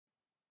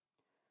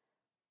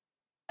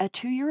A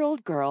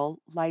 2-year-old girl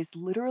lies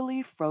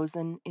literally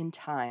frozen in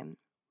time.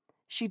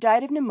 She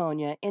died of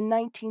pneumonia in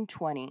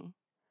 1920.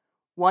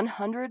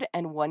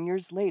 101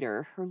 years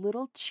later, her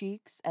little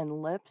cheeks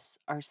and lips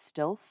are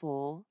still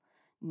full,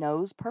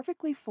 nose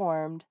perfectly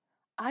formed,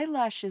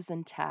 eyelashes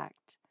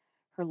intact.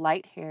 Her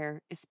light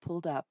hair is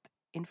pulled up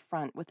in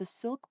front with a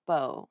silk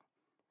bow.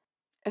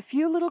 A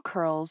few little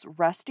curls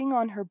resting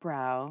on her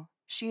brow.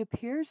 She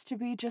appears to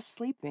be just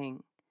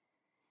sleeping.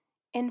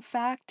 In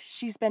fact,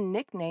 she's been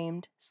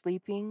nicknamed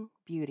Sleeping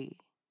Beauty,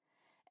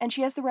 and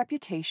she has the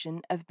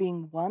reputation of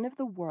being one of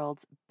the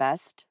world's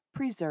best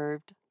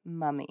preserved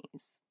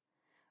mummies.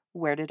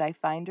 Where did I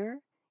find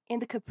her?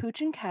 In the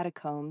Capuchin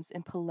Catacombs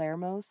in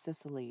Palermo,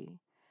 Sicily,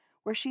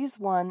 where she is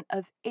one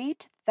of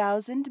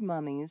 8,000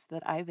 mummies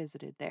that I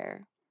visited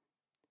there.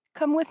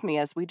 Come with me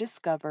as we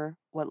discover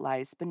what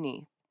lies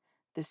beneath.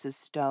 This is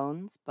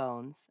Stones,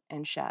 Bones,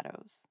 and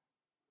Shadows.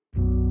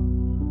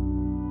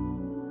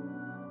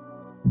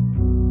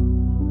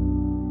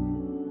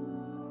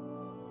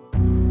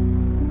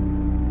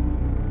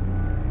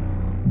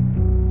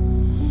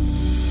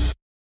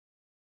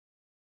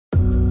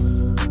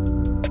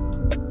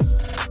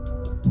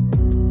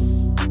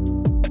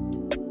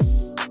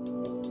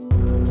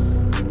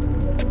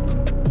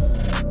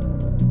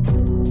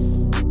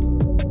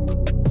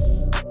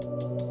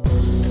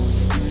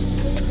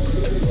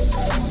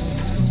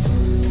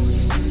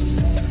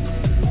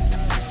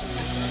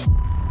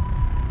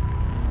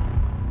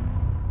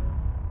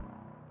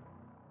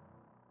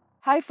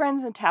 Hi,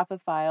 friends and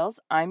Taphophiles.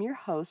 I'm your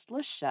host,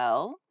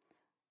 Lachelle.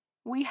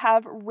 We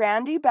have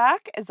Randy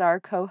back as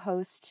our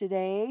co-host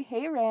today.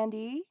 Hey,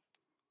 Randy.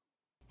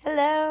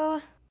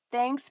 Hello.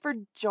 Thanks for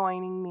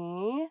joining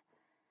me.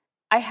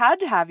 I had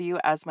to have you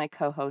as my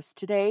co-host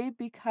today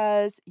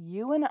because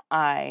you and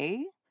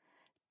I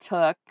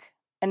took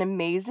an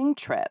amazing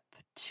trip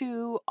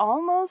to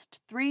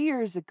almost 3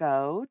 years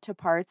ago to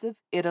parts of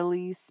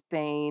Italy,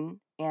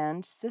 Spain,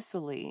 and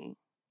Sicily.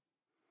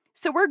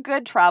 So we're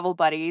good travel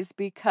buddies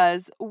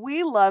because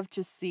we love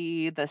to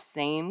see the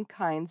same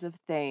kinds of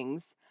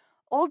things.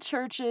 Old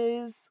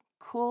churches,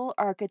 cool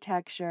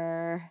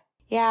architecture.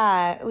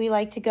 Yeah, we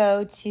like to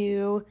go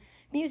to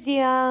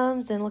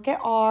museums and look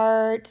at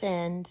art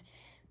and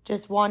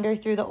just wander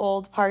through the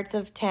old parts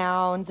of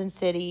towns and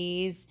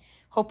cities,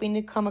 hoping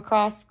to come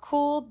across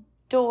cool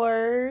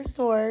doors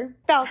or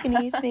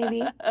balconies,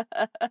 maybe.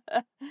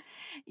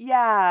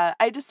 Yeah,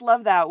 I just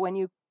love that when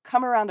you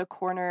come around a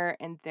corner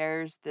and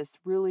there's this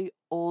really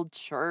old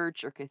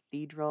church or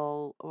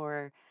cathedral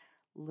or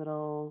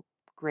little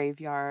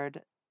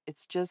graveyard.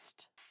 It's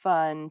just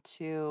fun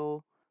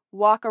to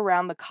walk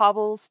around the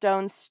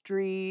cobblestone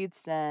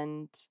streets,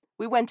 and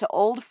we went to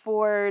old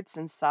forts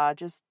and saw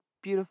just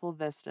beautiful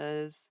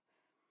vistas.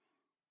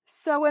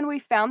 So when we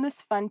found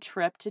this fun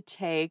trip to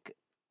take,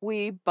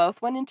 we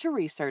both went into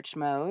research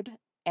mode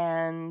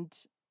and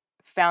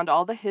found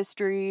all the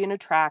history and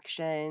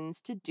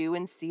attractions to do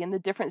and see in the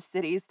different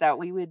cities that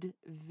we would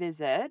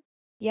visit.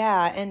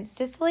 Yeah, and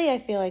Sicily, I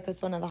feel like,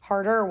 was one of the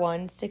harder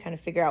ones to kind of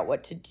figure out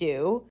what to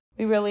do.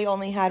 We really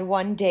only had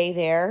one day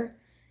there,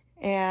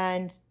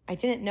 and I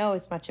didn't know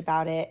as much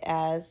about it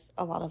as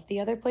a lot of the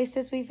other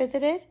places we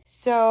visited.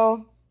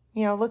 So,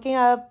 looking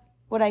up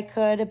what I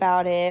could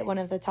about it, one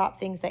of the top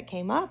things that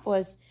came up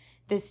was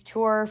this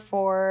tour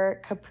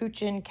for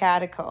Capuchin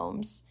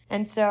Catacombs.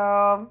 And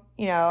so,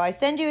 I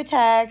send you a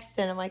text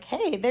and I'm like,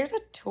 hey, there's a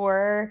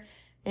tour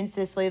in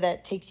Sicily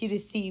that takes you to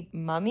see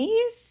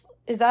mummies.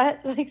 Is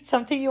that like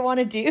something you want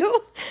to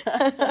do?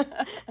 I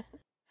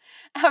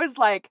was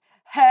like,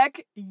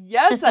 heck,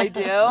 yes, I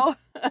do.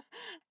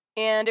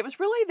 And it was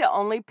really the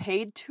only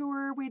paid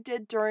tour we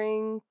did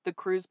during the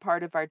cruise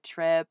part of our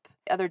trip.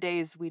 Other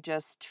days, we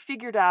just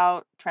figured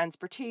out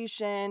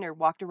transportation or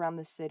walked around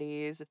the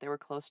cities if they were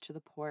close to the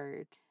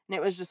port. And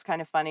it was just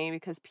kind of funny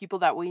because people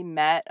that we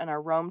met on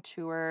our Rome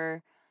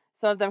tour,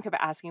 some of them kept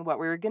asking what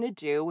we were going to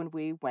do when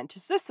we went to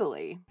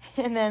Sicily.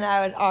 And then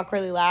I would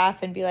awkwardly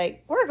laugh and be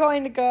like, we're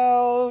going to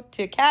go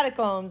to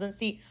catacombs and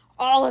see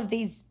all of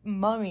these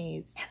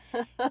mummies.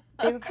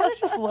 They would kind of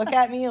just look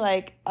at me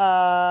like,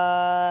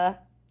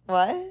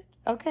 what?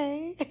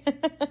 Okay.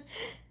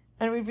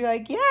 And we'd be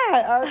like,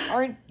 yeah,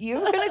 aren't you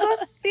going to go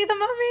see the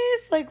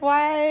mummies? Like,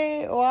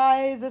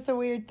 why is this a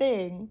weird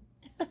thing?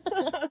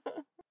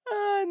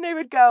 And they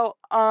would go,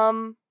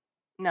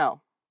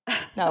 no.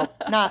 No,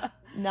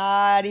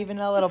 not even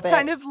a little bit.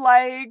 Kind of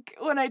like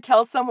when I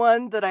tell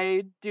someone that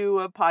I do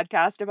a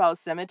podcast about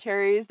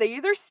cemeteries, they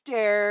either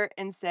stare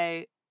and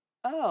say,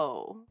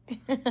 oh,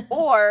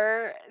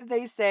 or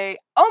they say,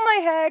 oh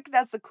my heck,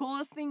 that's the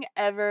coolest thing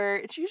ever.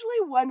 It's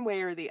usually one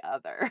way or the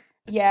other.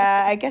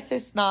 Yeah, I guess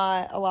there's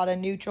not a lot of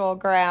neutral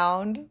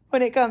ground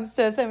when it comes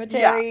to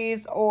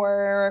cemeteries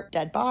or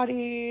dead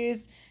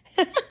bodies.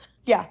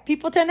 Yeah,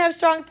 people tend to have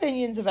strong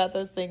opinions about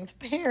those things,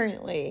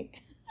 apparently.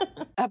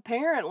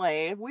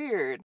 Apparently,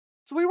 weird.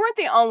 So we weren't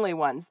the only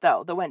ones,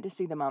 though, that went to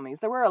see the mummies.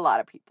 There were a lot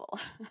of people.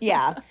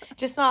 Yeah,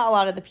 just not a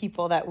lot of the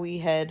people that we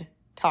had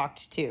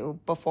talked to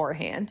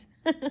beforehand.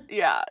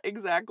 Yeah,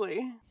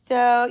 exactly.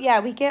 So, yeah,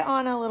 we get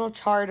on a little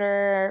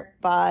charter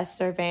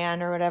bus or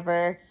van or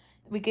whatever.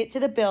 We get to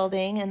the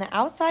building, and the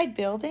outside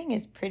building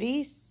is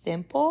pretty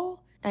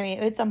simple. I mean,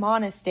 it's a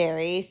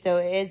monastery, so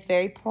it is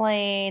very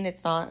plain.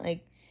 It's not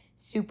like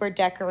super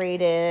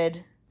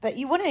decorated, but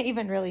you wouldn't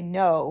even really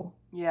know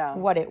Yeah.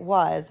 what it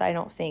was, I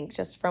don't think,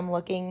 just from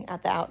looking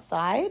at the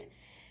outside.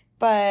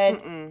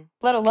 But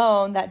let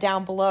alone that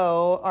down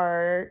below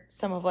are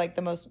some of like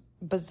the most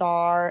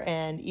bizarre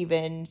and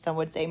even some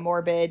would say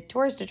morbid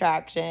tourist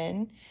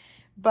attraction.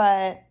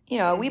 But, you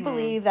know, we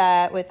believe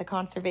that with the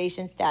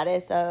conservation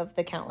status of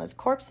the countless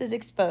corpses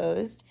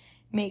exposed,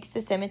 makes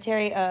the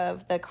cemetery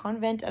of the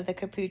Convent of the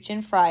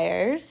Capuchin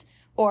Friars,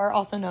 or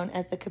also known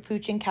as the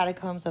Capuchin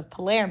Catacombs of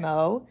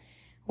Palermo,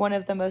 one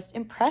of the most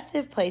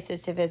impressive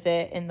places to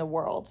visit in the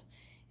world.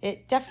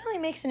 It definitely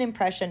makes an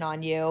impression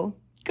on you,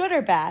 good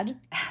or bad.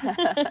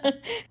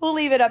 We'll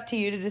leave it up to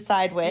you to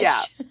decide which.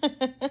 Yeah,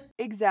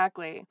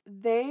 exactly.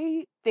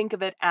 They think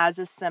of it as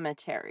a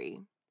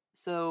cemetery.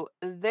 So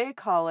they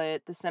call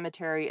it the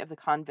Cemetery of the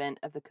Convent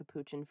of the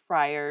Capuchin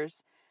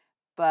Friars,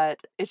 but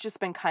it's just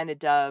been kind of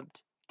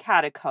dubbed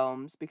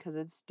catacombs because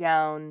it's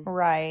down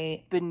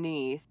Right.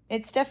 beneath.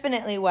 It's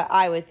definitely what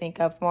I would think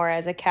of more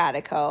as a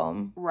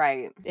catacomb.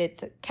 Right.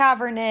 It's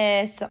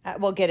cavernous.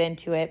 We'll get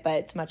into it, but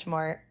it's much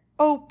more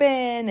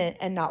open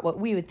and not what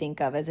we would think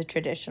of as a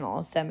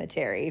traditional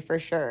cemetery for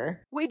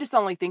sure. We just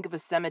only think of a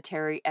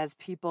cemetery as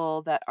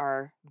people that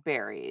are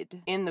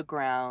buried in the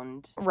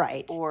ground.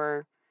 Right.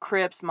 Or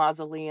crypts,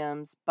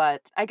 mausoleums,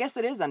 but I guess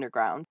it is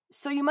underground.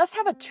 So you must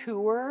have a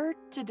tour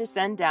to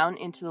descend down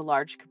into the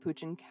large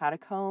Capuchin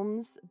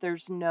catacombs.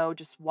 There's no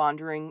just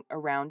wandering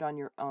around on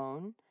your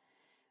own.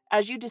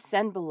 As you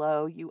descend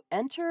below, you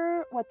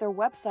enter what their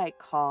website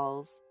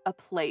calls a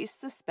place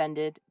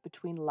suspended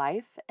between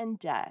life and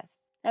death.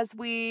 As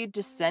we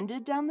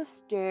descended down the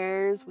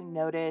stairs, we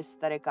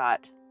noticed that it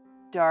got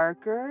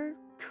darker,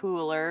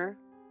 cooler,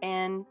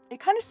 and it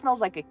kind of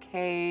smells like a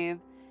cave.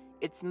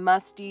 It's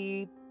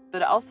musty,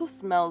 but it also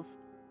smells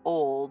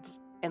old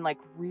and like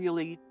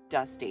really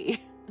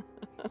dusty.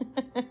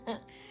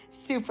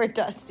 Super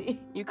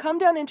dusty. You come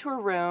down into a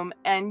room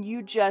and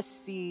you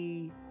just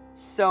see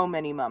so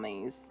many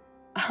mummies.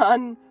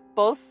 On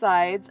both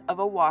sides of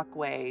a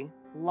walkway,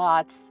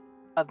 lots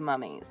of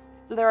mummies.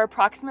 So there are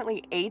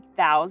approximately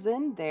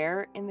 8,000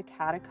 there in the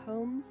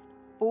catacombs,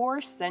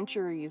 4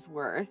 centuries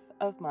worth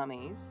of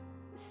mummies.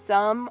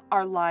 Some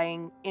are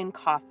lying in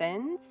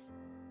coffins.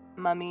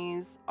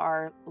 Mummies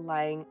are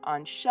lying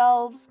on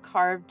shelves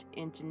carved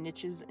into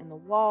niches in the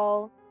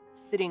wall,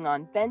 sitting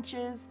on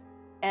benches,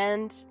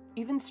 and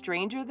even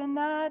stranger than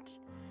that,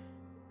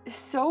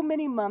 so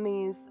many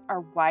mummies are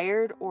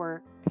wired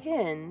or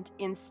pinned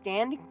in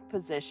standing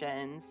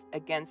positions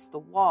against the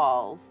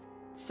walls.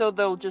 So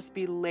there'll just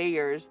be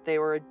layers.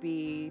 There would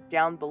be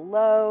down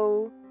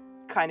below,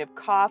 kind of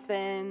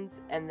coffins,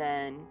 and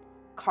then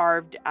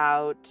carved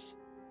out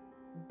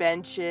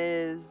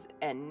benches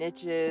and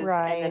niches.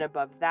 Right. And then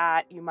above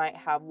that, you might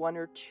have 1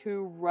 or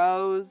 2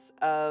 rows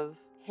of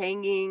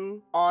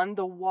hanging on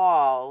the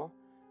wall.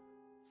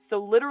 So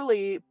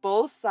literally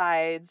both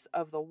sides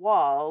of the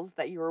walls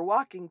that you were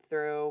walking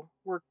through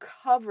were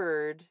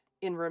covered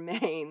in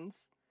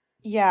remains.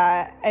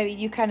 Yeah, I mean,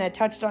 you kind of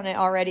touched on it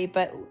already,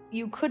 but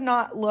you could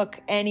not look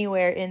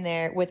anywhere in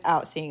there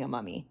without seeing a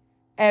mummy.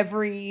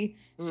 Every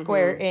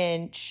square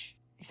inch,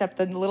 except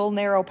the little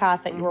narrow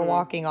path that you were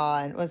walking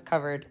on, was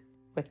covered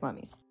with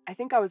mummies. I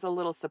think I was a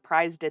little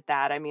surprised at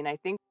that. I mean, I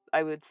think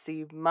I would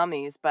see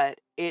mummies, but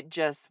it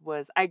just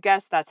was, I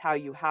guess that's how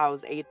you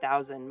house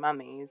 8,000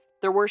 mummies.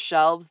 There were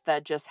shelves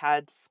that just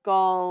had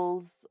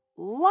skulls,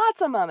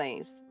 lots of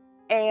mummies.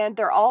 And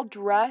they're all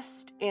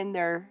dressed in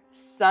their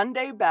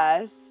Sunday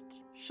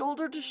best,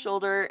 shoulder to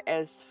shoulder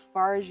as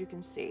far as you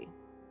can see.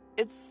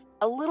 It's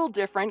a little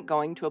different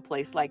going to a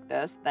place like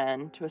this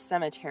than to a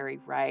cemetery,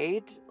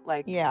 right?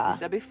 Like you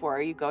said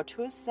before, you go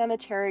to a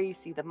cemetery, you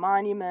see the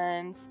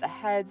monuments, the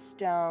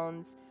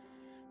headstones.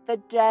 The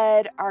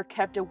dead are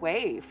kept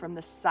away from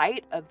the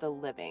sight of the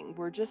living.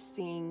 We're just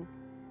seeing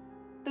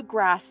the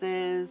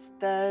grasses,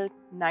 the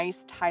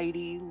nice,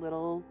 tidy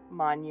little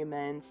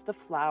monuments, the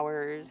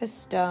flowers, the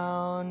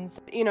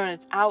stones. You know, and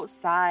it's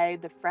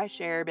outside, the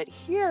fresh air. But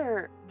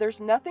here,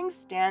 there's nothing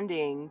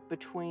standing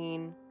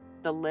between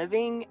the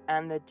living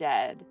and the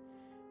dead,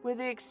 with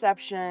the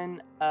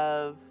exception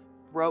of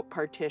rope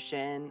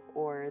partition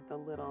or the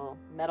little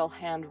metal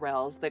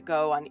handrails that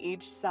go on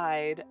each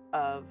side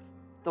of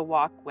the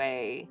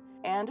walkway,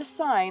 and a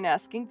sign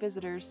asking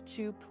visitors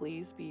to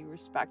please be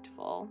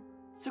respectful.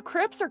 So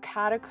crypts or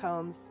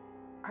catacombs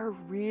are a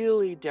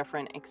really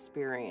different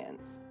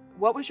experience.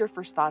 What was your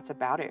first thoughts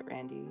about it,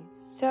 Randy?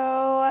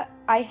 So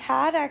I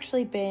had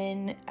actually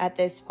been, at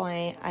this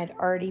point, I'd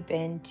already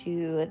been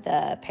to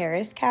the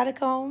Paris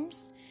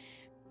catacombs.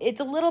 It's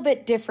a little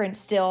bit different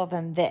still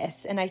than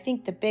this. And I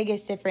think the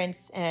biggest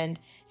difference and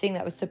thing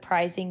that was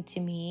surprising to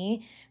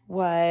me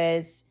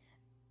was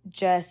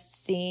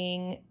just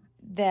seeing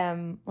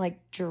them like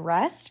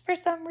dressed for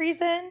some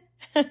reason.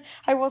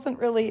 I wasn't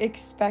really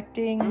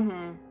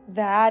expecting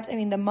that. I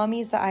mean, the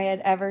mummies that I had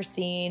ever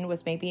seen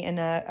was maybe in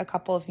a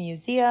couple of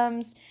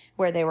museums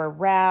where they were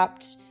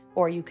wrapped,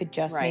 or you could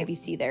just Right. maybe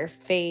see their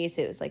face.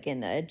 It was like in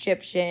the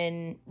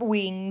Egyptian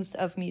wings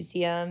of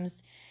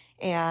museums.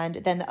 And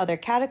then the other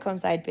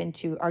catacombs I'd been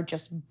to are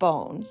just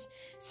bones.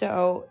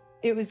 So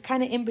it was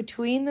kind of in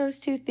between those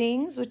two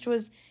things, which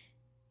was,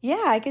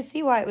 yeah, I could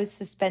see why it was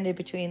suspended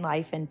between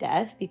life and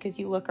death, because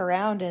you look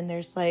around and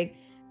there's like,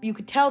 you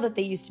could tell that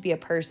they used to be a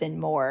person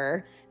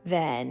more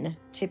than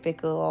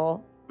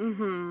typical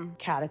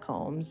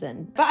catacombs.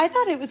 But I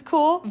thought it was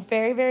cool.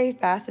 Very, very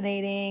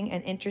fascinating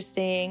and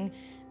interesting.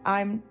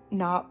 I'm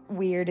not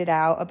weirded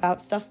out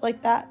about stuff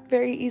like that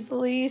very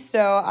easily.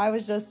 So I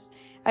was just,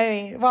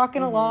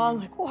 walking along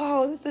like,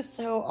 whoa, this is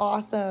so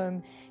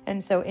awesome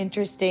and so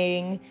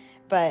interesting,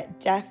 but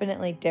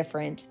definitely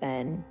different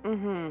than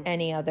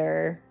any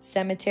other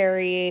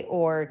cemetery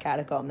or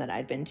catacomb that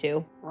I'd been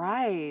to.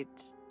 Right.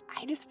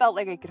 I just felt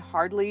like I could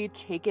hardly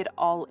take it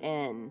all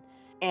in.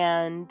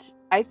 And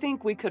I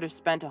think we could have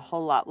spent a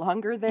whole lot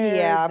longer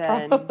there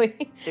than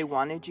probably. They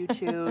wanted you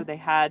to. They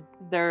had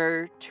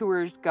their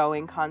tours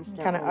going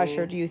constantly. Kind of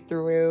ushered you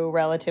through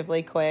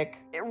relatively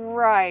quick.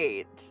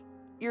 Right.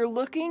 You're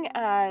looking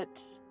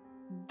at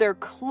their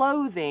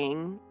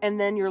clothing, and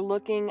then you're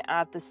looking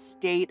at the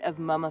state of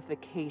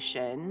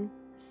mummification.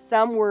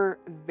 Some were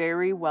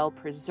very well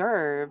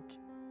preserved,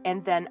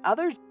 and then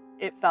others,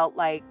 it felt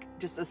like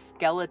just a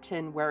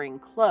skeleton wearing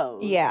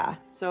clothes. Yeah.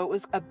 So it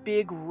was a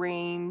big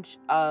range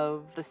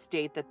of the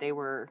state that they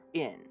were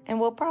in. And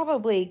we'll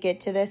probably get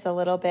to this a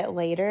little bit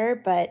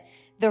later, but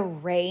the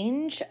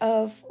range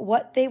of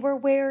what they were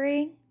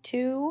wearing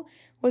too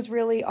was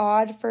really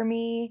odd for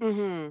me.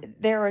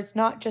 There was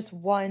not just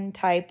one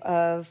type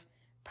of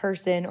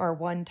person or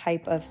one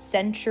type of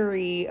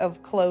century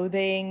of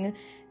clothing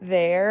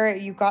there.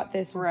 You got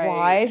this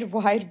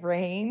wide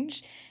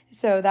range.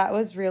 So that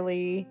was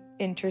really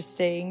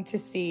interesting to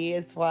see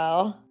as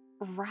well.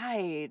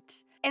 Right.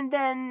 And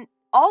then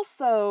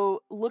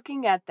also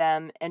looking at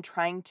them and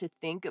trying to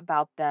think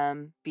about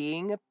them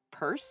being a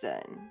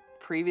person,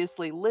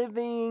 previously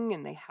living,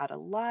 and they had a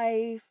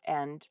life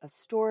and a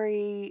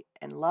story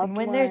and loved And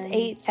when ones. there's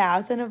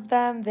 8,000 of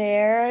them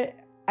there,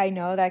 I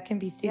know that can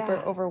be super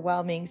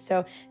overwhelming.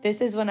 So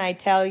this is when I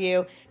tell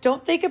you,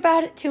 don't think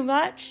about it too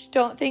much.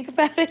 Don't think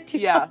about it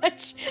too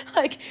much.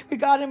 Like, we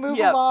got to move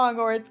along,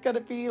 or it's going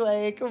to be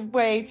like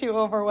way too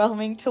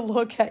overwhelming to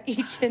look at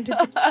each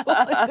individual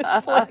in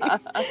this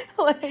place.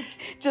 Like,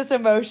 just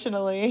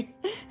emotionally.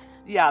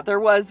 Yeah, there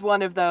was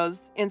one of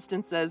those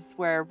instances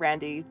where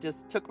Randy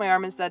just took my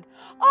arm and said,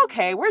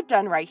 okay, we're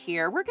done right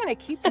here. We're going to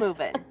keep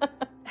moving.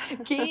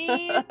 Keep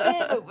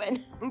it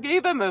moving.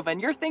 Keep it moving.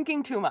 You're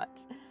thinking too much.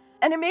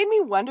 And it made me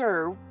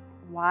wonder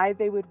why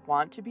they would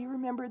want to be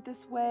remembered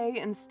this way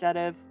instead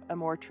of a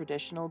more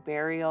traditional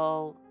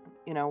burial.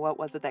 You know, what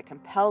was it that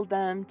compelled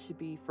them to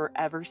be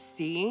forever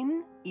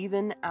seen,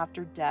 even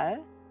after death?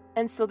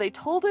 And so they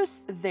told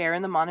us there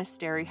in the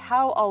monastery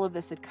how all of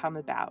this had come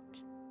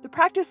about. The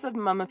practice of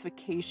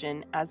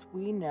mummification, as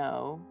we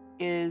know,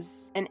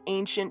 is an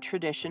ancient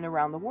tradition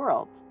around the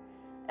world,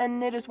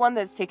 and it is one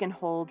that's taken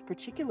hold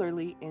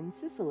particularly in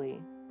Sicily.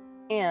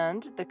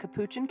 And the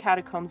Capuchin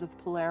catacombs of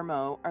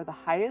Palermo are the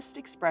highest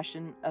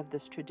expression of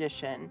this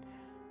tradition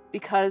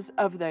because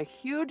of the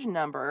huge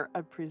number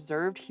of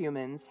preserved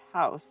humans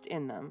housed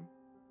in them.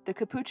 The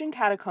Capuchin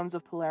catacombs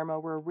of Palermo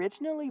were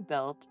originally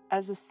built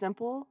as a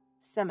simple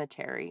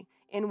cemetery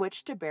in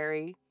which to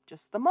bury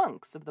just the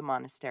monks of the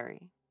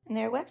monastery. And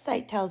their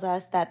website tells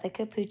us that the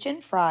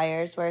Capuchin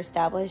friars were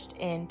established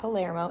in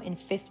Palermo in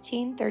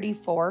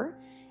 1534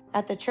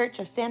 at the Church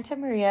of Santa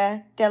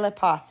Maria della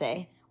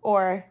Pace,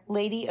 or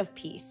Lady of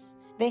Peace.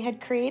 They had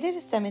created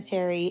a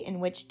cemetery in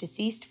which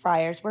deceased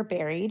friars were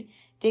buried,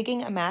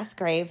 digging a mass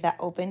grave that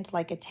opened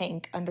like a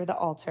tank under the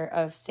altar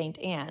of St.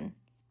 Anne.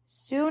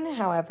 Soon,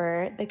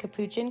 however, the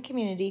Capuchin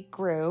community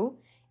grew,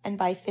 and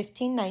by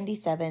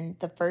 1597,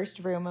 the first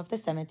room of the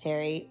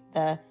cemetery,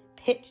 the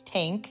pit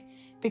tank,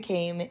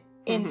 became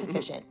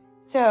insufficient.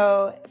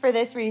 So, for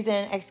this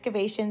reason,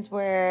 excavations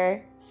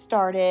were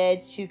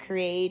started to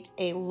create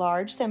a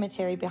large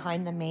cemetery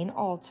behind the main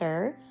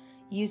altar,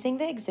 using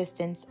the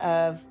existence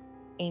of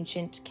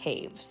ancient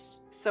caves.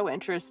 So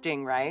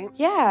interesting, right?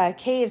 Yeah,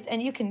 caves,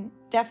 and you can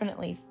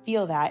definitely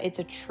feel that. It's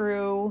a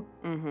true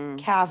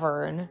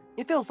cavern.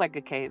 It feels like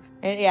a cave.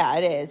 Yeah,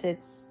 it is.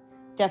 It's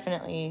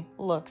definitely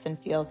looks and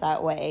feels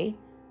that way.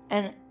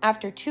 And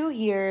after 2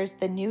 years,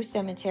 the new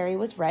cemetery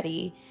was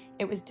ready.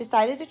 It was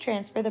decided to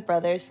transfer the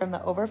brothers from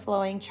the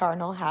overflowing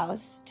charnel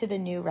house to the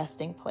new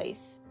resting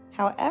place.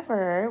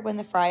 However, when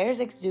the friars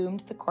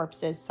exhumed the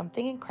corpses,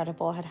 something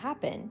incredible had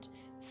happened.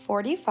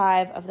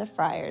 45 of the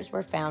friars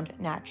were found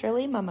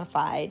naturally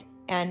mummified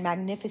and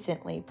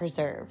magnificently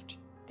preserved.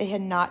 They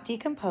had not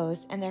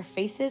decomposed, and their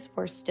faces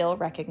were still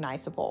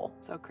recognizable.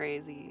 So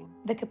crazy.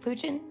 The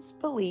Capuchins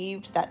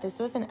believed that this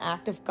was an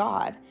act of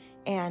God,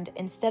 and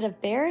instead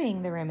of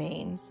burying the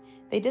remains,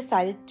 they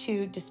decided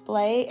to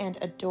display and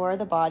adore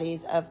the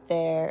bodies of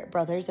their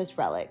brothers as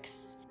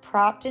relics,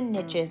 propped in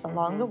niches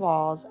along the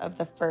walls of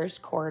the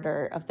first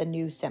corridor of the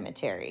new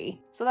cemetery.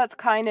 So that's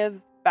kind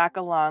of back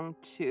along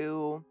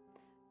to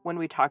when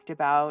we talked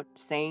about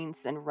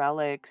saints and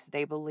relics.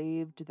 They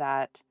believed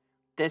that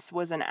this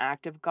was an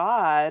act of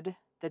God,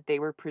 that they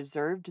were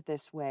preserved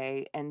this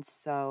way, and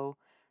so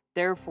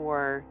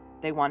therefore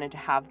they wanted to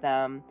have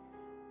them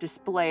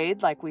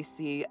displayed like we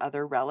see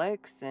other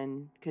relics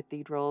in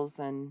cathedrals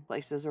and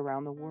places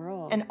around the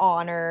world. And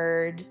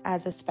honored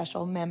as a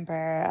special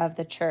member of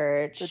the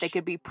church. So they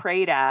could be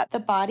prayed at. The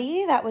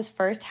body that was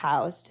first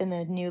housed in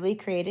the newly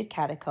created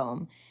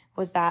catacomb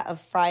was that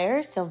of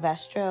Friar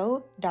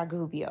Silvestro da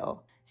Gubbio,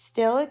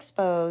 still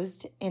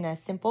exposed in a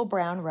simple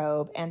brown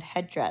robe and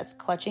headdress,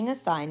 clutching a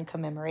sign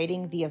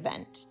commemorating the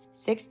event,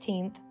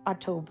 16th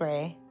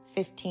October,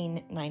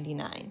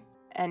 1599.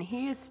 And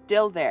he is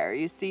still there.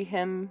 You see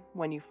him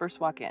when you first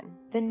walk in.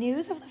 The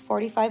news of the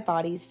 45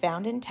 bodies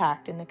found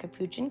intact in the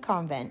Capuchin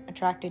convent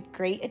attracted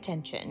great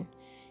attention,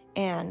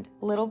 and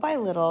little by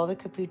little, the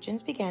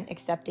Capuchins began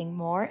accepting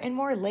more and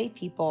more lay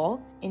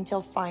people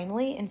until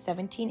finally in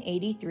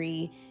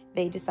 1783,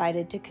 they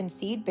decided to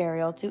concede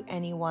burial to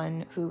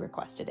anyone who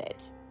requested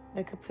it.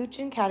 The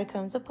Capuchin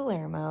catacombs of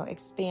Palermo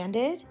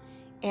expanded,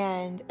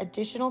 and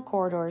additional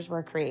corridors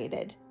were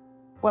created.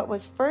 What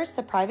was first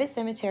the private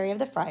cemetery of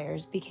the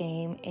friars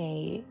became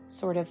a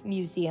sort of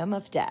museum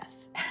of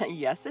death.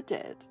 Yes, it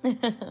did.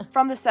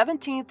 From the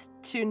 17th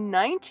to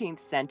 19th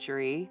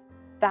century,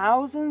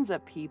 thousands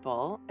of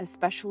people,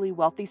 especially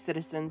wealthy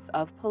citizens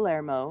of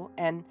Palermo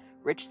and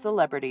rich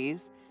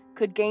celebrities,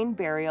 could gain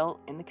burial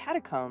in the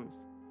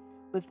catacombs.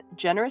 With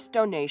generous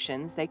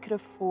donations, they could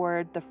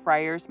afford the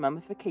friars'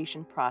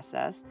 mummification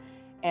process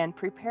and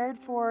prepared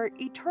for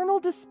eternal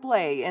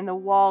display in the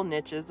wall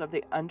niches of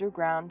the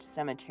underground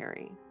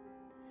cemetery.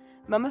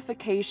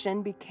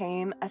 Mummification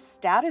became a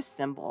status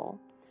symbol,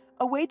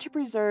 a way to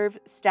preserve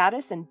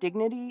status and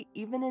dignity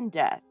even in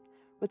death,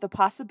 with the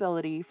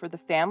possibility for the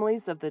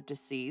families of the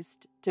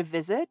deceased to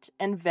visit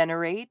and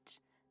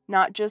venerate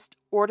not just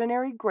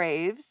ordinary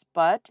graves,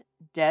 but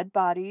dead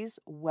bodies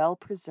well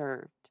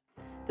preserved.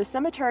 The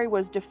cemetery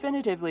was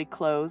definitively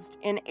closed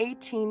in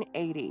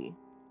 1880,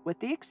 with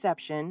the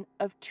exception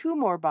of 2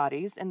 more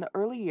bodies in the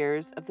early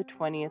years of the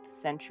 20th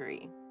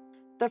century.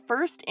 The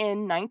first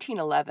in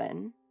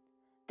 1911,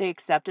 they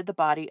accepted the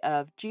body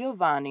of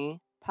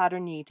Giovanni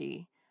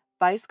Paterniti,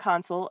 Vice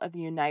Consul of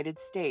the United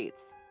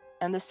States,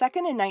 and the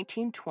second in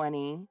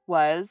 1920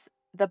 was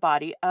the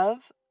body of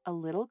a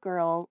little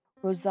girl,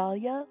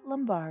 Rosalia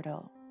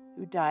Lombardo,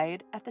 who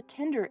died at the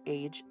tender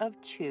age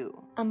of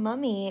 2. A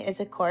mummy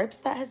is a corpse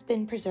that has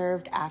been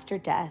preserved after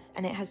death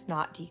and it has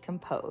not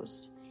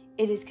decomposed.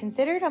 It is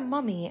considered a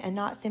mummy and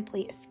not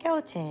simply a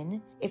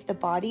skeleton if the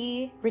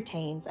body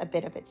retains a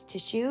bit of its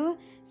tissue,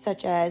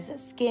 such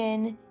as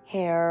skin,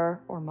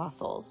 hair, or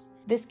muscles.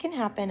 This can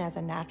happen as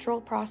a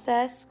natural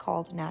process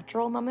called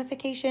natural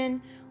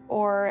mummification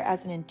or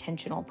as an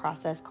intentional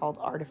process called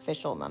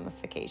artificial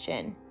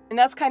mummification. And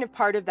that's kind of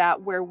part of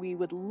that where we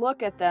would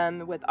look at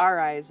them with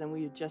our eyes and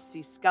we would just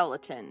see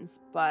skeletons,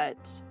 but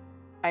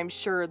I'm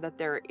sure that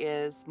there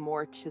is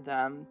more to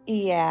them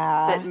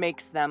that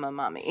makes them a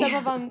mummy. Some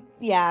of them,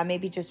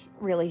 maybe just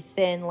really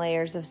thin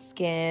layers of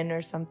skin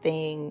or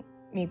something,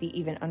 maybe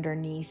even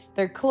underneath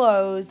their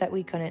clothes that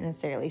we couldn't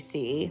necessarily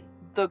see.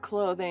 The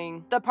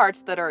clothing, the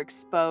parts that are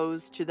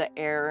exposed to the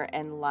air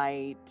and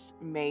light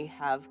may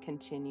have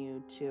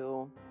continued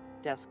to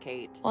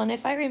desiccate. Well, and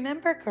if I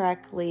remember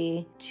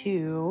correctly,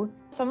 too,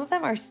 some of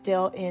them are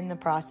still in the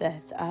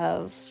process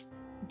of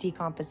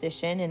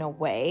decomposition in a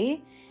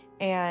way.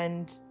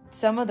 And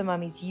some of the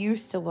mummies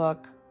used to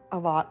look a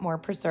lot more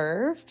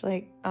preserved,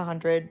 like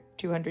 100,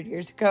 200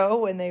 years ago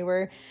when they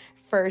were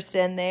first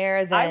in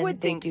there than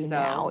they do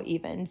now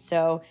even.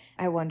 So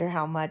I wonder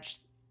how much,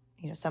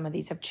 some of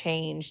these have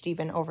changed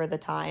even over the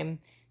time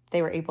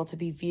they were able to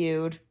be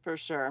viewed. For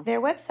sure.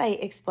 Their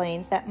website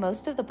explains that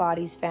most of the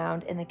bodies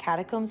found in the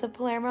catacombs of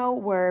Palermo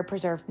were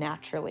preserved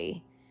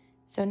naturally.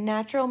 So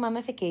natural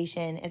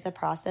mummification is a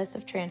process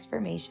of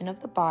transformation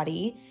of the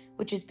body,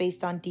 which is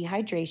based on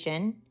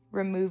dehydration.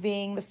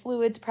 Removing the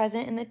fluids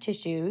present in the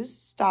tissues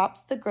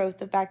stops the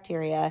growth of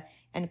bacteria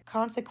and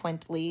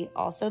consequently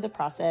also the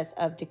process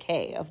of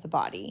decay of the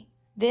body.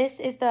 This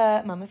is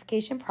the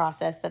mummification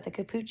process that the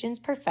Capuchins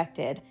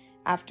perfected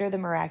after the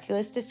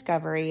miraculous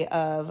discovery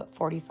of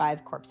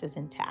 45 corpses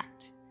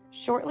intact.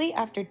 Shortly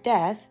after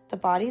death, the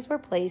bodies were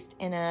placed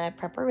in a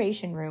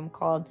preparation room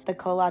called the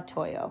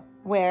collatoio,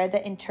 where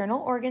the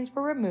internal organs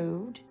were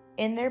removed.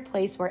 In their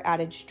place were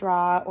added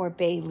straw or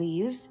bay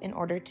leaves in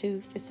order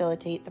to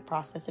facilitate the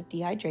process of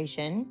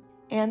dehydration,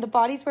 and the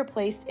bodies were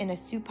placed in a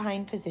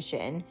supine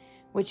position,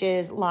 which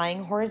is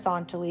lying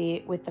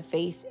horizontally with the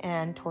face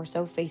and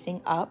torso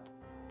facing up.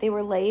 They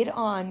were laid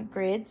on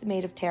grids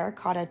made of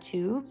terracotta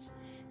tubes,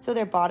 so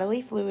their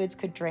bodily fluids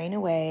could drain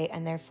away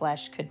and their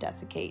flesh could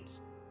desiccate.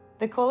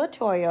 The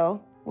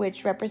collatoio,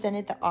 which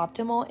represented the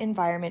optimal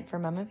environment for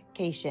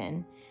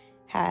mummification,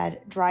 had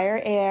drier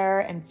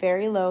air and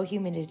very low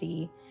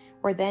humidity,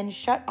 were then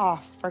shut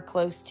off for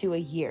close to a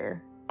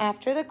year.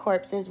 After the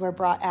corpses were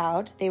brought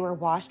out, they were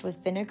washed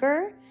with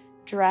vinegar,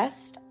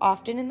 dressed,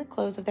 often in the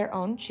clothes of their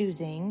own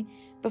choosing,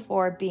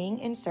 before being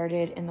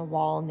inserted in the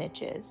wall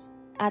niches.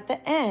 At the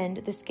end,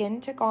 the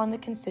skin took on the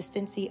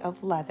consistency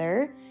of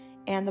leather,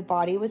 and the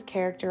body was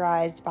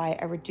characterized by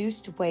a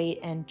reduced weight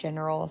and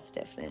general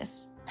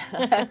stiffness.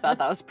 I thought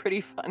that was pretty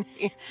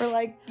funny. We're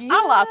like, yeah.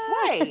 I lost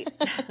weight.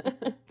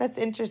 That's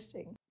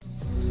interesting.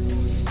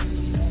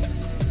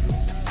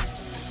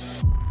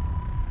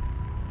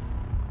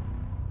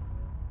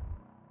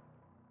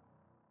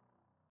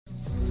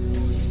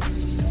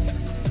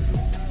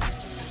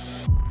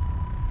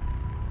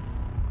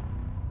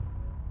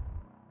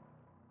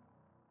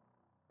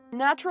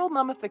 Natural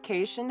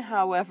mummification,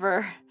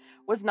 however,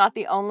 was not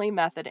the only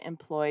method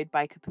employed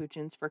by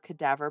Capuchins for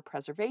cadaver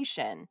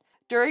preservation.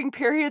 During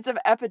periods of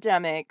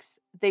epidemics,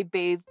 they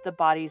bathed the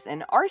bodies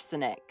in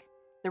arsenic.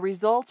 The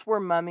results were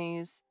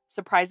mummies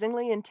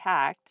surprisingly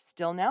intact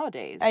still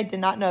nowadays. I did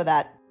not know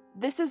that.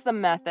 This is the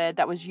method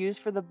that was used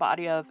for the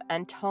body of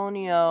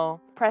Antonio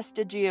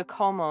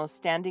Prestigiacomo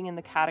standing in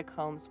the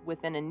catacombs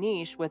within a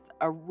niche with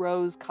a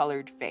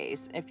rose-colored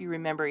face. If you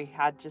remember, he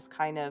had just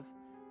kind of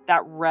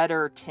that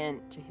redder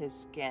tint to his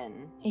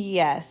skin.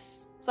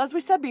 Yes. So as we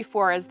said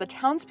before, as the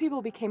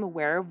townspeople became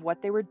aware of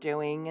what they were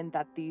doing and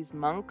that these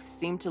monks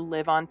seemed to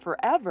live on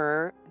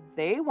forever,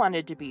 they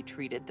wanted to be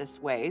treated this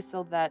way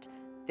so that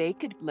they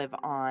could live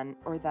on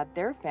or that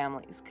their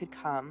families could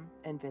come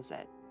and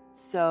visit.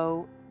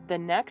 So the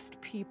next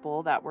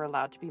people that were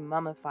allowed to be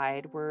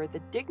mummified were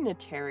the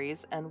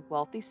dignitaries and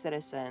wealthy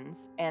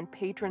citizens and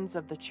patrons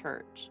of the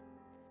church.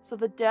 So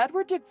the dead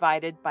were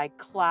divided by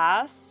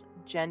class,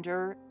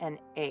 gender, and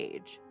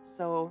age.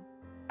 So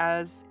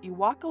as you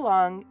walk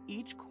along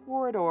each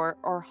corridor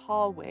or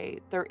hallway,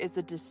 there is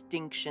a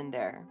distinction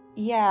there.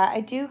 Yeah, I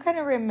do kind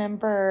of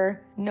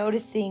remember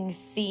noticing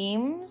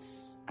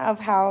themes of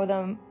how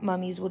the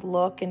mummies would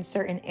look in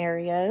certain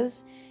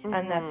areas,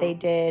 and that they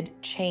did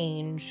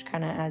change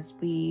kind of as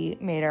we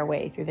made our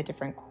way through the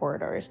different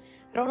corridors.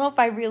 I don't know if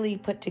I really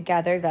put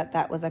together that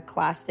that was a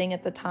class thing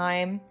at the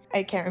time.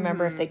 I can't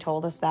remember if they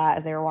told us that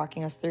as they were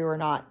walking us through or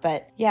not.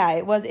 But yeah,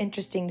 it was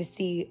interesting to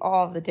see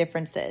all of the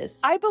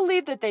differences. I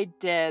believe that they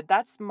did.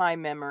 That's my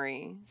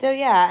memory. So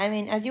yeah, I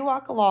mean, as you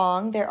walk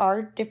along, there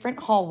are different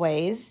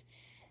hallways.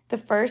 The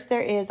first,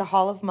 there is a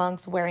hall of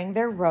monks wearing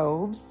their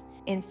robes.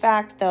 In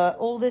fact, the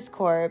oldest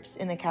corpse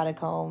in the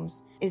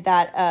catacombs is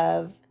that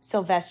of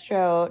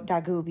Silvestro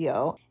da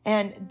Gubbio.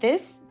 And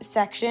this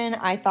section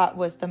I thought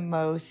was the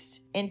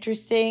most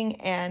interesting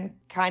and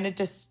kind of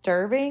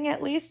disturbing,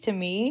 at least to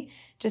me,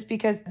 just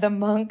because the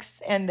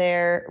monks and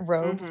their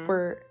robes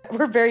were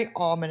very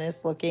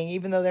ominous looking,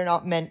 even though they're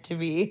not meant to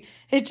be.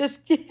 It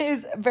just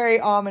is a very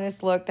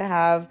ominous look to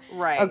have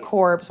a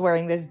corpse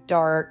wearing this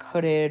dark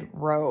hooded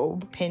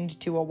robe pinned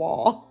to a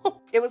wall.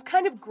 It was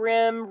kind of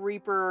Grim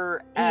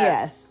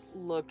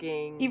Reaper-esque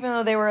looking. Even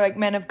though they were like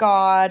men of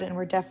God and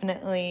were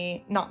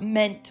definitely not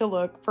meant to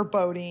look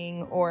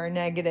foreboding or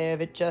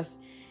negative, it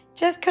just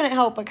couldn't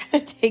help but kind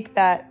of take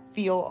that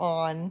feel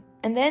on.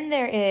 And then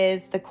there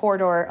is the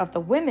corridor of the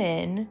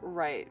women.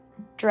 Right.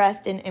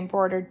 Dressed in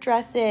embroidered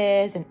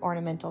dresses and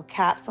ornamental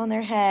caps on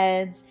their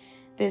heads.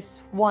 This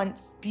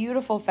once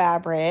beautiful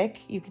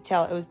fabric, you could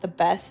tell it was the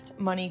best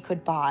money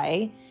could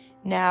buy.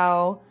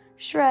 Now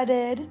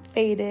shredded,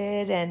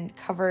 faded, and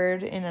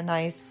covered in a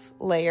nice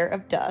layer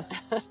of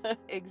dust.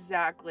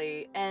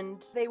 Exactly.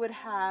 And they would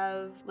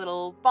have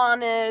little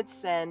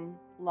bonnets and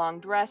long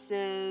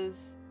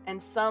dresses,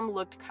 and some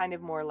looked kind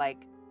of more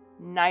like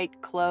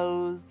night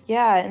clothes.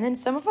 Yeah, and then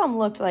some of them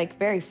looked like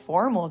very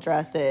formal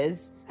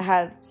dresses.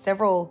 Had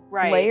several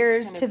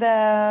layers kind to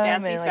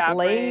them, and like fabric.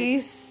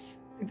 lace,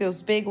 like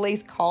those big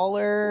lace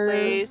collars.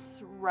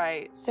 Lace,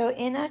 right. So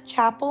in a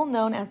chapel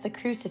known as the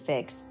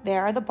Crucifix,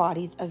 there are the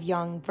bodies of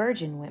young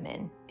virgin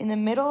women. In the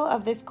middle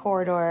of this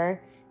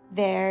corridor,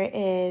 there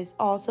is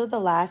also the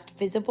last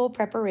visible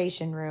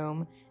preparation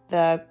room,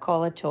 the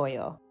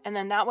collatoio. And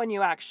then that one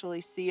you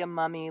actually see a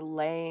mummy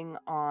laying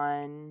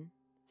on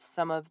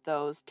some of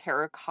those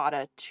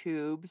terracotta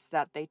tubes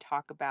that they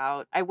talk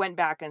about. I went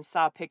back and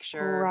saw a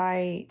picture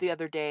the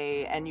other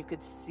day, and you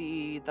could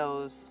see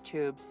those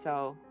tubes,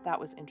 so that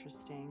was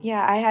interesting.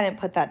 Yeah, I hadn't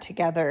put that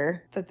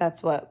together,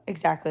 that's what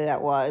exactly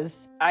that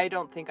was. I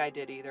don't think I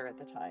did either at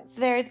the time. So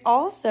there's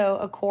also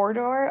a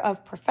corridor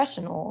of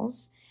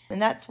professionals,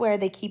 and that's where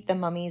they keep the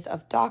mummies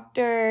of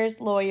doctors,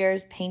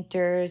 lawyers,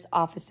 painters,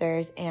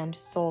 officers, and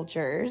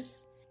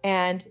soldiers.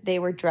 And they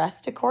were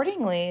dressed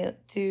accordingly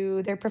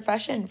to their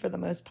profession for the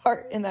most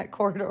part in that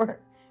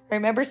corridor. I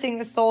remember seeing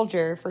the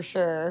soldier for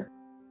sure.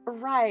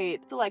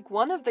 Right. Like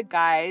one of the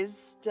guys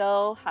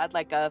still had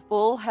like a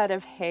full head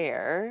of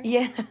hair.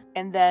 Yeah.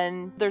 And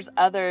then there's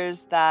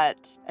others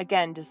that,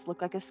 again, just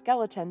look like a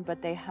skeleton,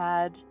 but they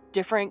had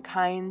different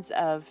kinds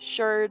of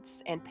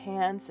shirts and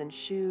pants and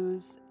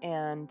shoes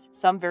and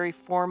some very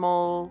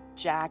formal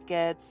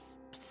jackets,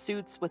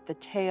 suits with the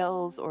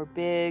tails or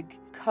big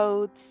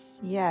coats.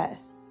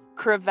 Yes.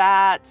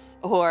 Cravats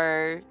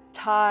or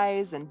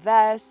ties and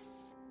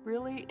vests.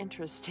 really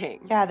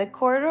interesting. Yeah, the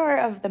corridor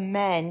of the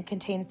men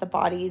contains the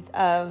bodies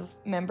of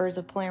members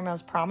of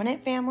Palermo's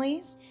prominent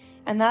families.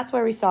 And that's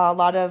where we saw a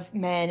lot of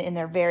men in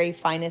their very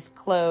finest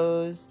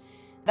clothes.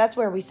 That's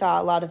where we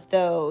saw a lot of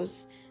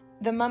those.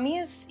 The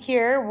mummies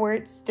here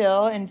were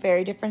still in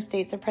very different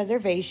states of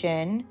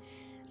preservation.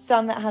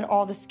 Some that had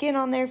all the skin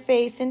on their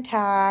face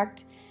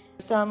intact.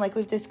 Some, like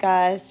we've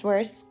discussed,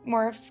 were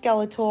more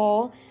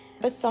skeletal.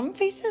 But some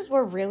faces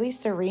were really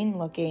serene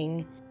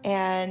looking.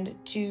 And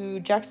to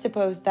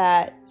juxtapose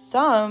that,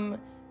 some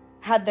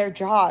had their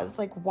jaws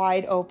like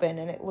wide open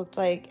and it looked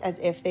like as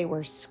if they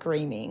were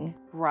screaming.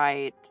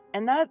 Right.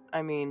 And that,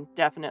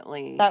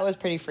 definitely. That was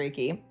pretty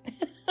freaky.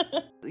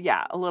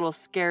 Yeah, a little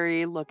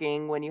scary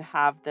looking when you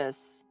have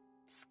this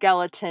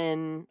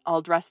skeleton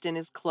all dressed in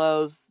his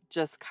clothes,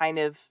 just kind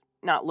of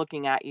not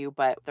looking at you,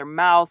 but their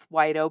mouth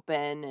wide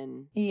open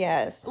and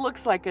yes, it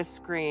looks like a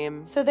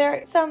scream. So there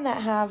are some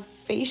that have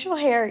facial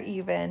hair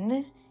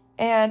even.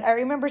 And I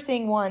remember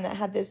seeing one that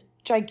had this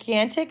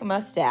gigantic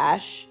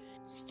mustache,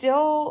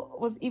 still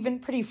was even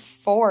pretty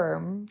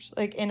formed,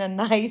 like in a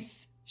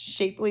nice,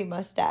 shapely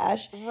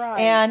mustache, right,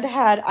 and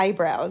had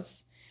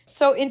eyebrows.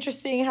 So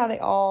interesting how they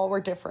all were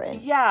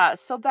different. Yeah,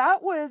 so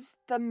that was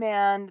the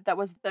man that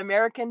was the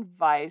American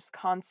vice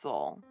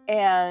consul.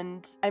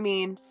 And,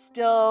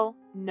 still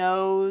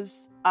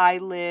nose,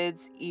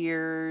 eyelids,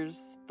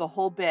 ears, the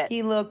whole bit.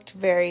 He looked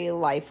very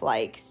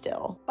lifelike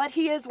still. But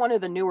he is one of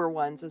the newer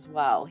ones as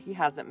well. He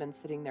hasn't been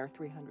sitting there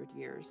 300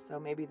 years, so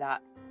maybe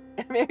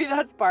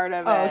that's part of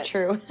it. Oh,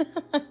 true.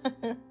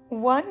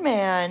 One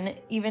man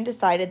even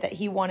decided that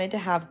he wanted to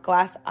have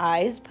glass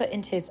eyes put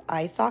into his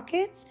eye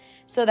sockets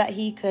so that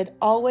he could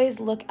always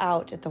look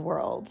out at the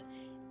world.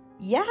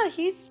 Yeah,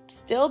 he's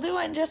still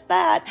doing just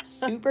that.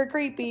 Super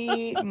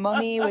creepy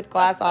mummy with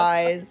glass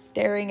eyes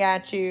staring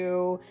at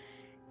you.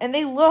 And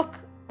they look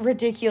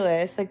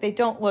ridiculous. Like, they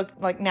don't look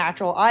like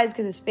natural eyes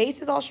because his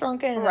face is all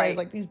shrunken. And there's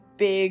like these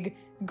big,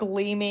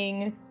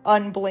 gleaming,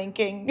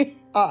 unblinking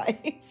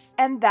eyes.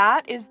 And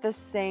that is the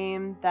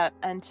same that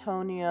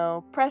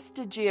Antonio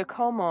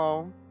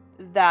Prestigiacomo,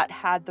 that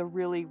had the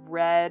really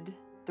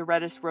the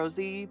reddish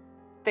rosy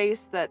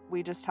face that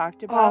we just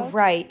talked about. Oh,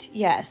 right.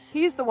 Yes.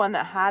 He's the one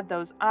that had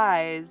those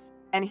eyes,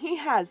 and he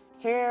has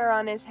hair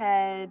on his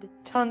head.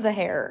 Tons of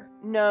hair.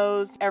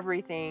 Nose,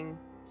 everything.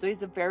 So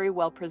he's a very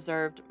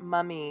well-preserved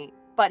mummy,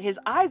 but his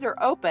eyes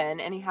are open,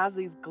 and he has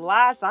these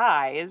glass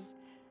eyes,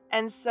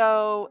 and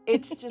so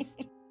it's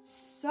just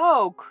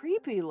so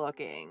creepy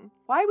looking.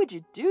 Why would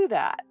you do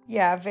that?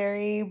 Yeah,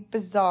 very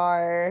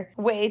bizarre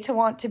way to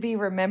want to be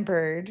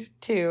remembered,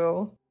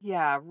 too.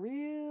 Yeah,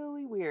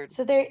 really weird.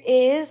 So there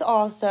is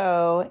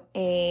also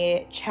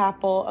a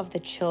chapel of the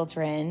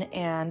children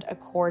and a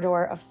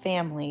corridor of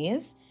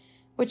families,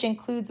 which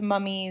includes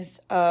mummies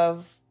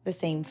of the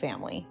same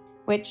family,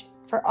 which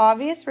for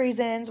obvious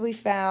reasons, we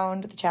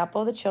found the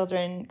chapel of the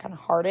children kind of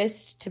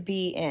hardest to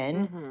be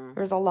in. Mm-hmm.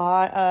 There's a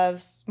lot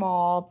of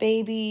small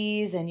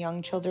babies and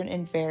young children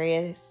in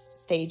various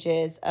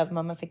stages of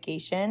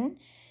mummification.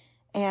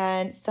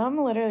 And some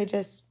literally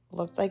just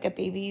looked like a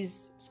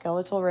baby's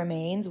skeletal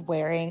remains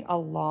wearing a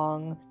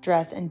long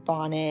dress and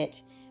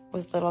bonnet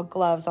with little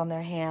gloves on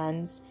their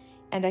hands.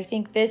 And I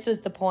think this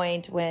was the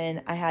point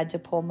when I had to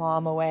pull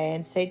Mom away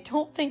and say,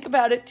 don't think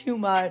about it too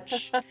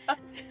much.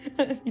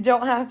 You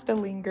don't have to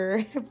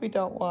linger if we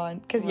don't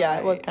want. Because, yeah,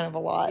 it was kind of a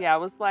lot. Yeah, it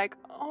was like,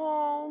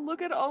 oh,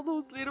 look at all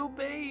those little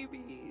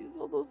babies,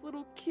 all those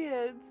little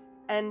kids.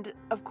 And,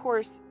 of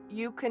course,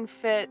 you can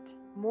fit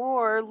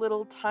more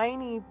little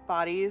tiny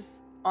bodies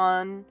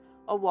on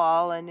a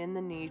wall and in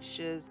the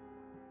niches.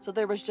 So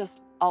there was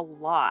just a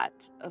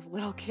lot of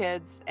little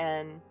kids,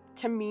 and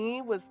to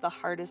me was the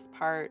hardest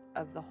part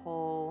of the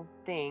whole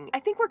thing. I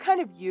think we're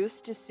kind of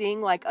used to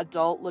seeing like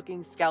adult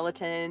looking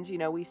skeletons,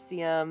 we see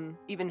them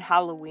even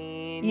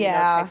Halloween,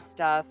 type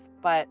stuff,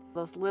 but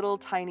those little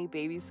tiny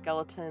baby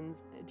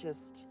skeletons,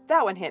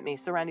 that one hit me.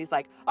 So Randy's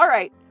like, all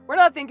right, we're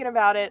not thinking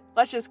about it,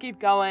 let's just keep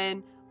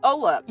going. Oh,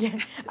 look. Yeah,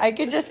 I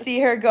could just see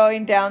her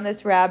going down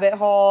this rabbit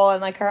hole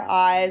and like her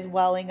eyes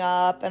welling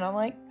up. And I'm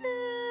like,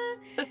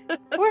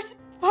 we're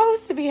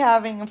supposed to be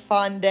having a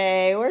fun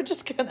day. We're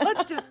just gonna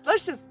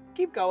let's just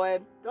keep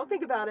going. Don't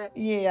think about it.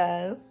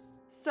 Yes.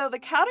 So the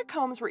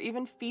catacombs were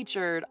even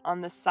featured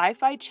on the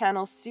Sci-Fi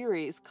Channel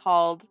series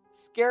called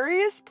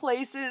Scariest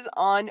Places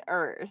on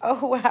Earth.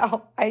 Oh,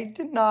 wow. I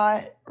did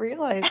not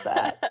realize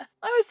that.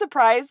 I was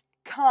surprised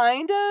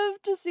kind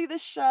of to see the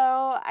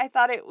show. I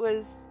thought it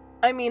was,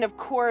 of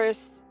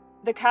course,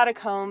 the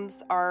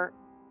catacombs are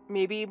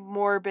maybe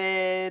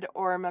morbid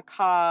or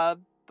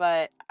macabre,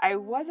 but I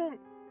wasn't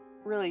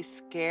really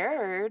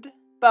scared.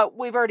 But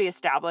we've already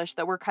established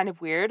that we're kind of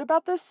weird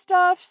about this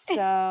stuff,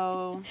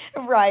 so...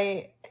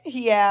 Right.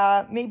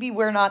 Yeah, maybe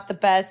we're not the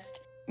best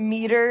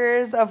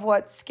meters of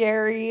what's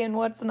scary and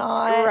what's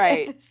not.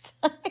 Right.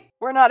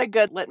 We're not a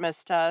good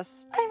litmus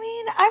test.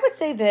 I would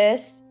say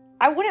this.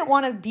 I wouldn't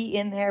want to be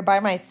in there by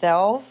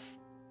myself.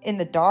 in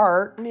the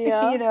dark,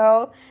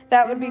 Yeah.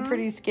 that would be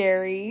pretty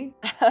scary,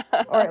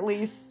 or at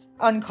least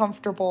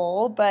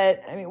uncomfortable.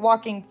 But I mean,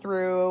 walking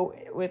through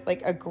with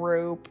like a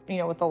group,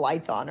 with the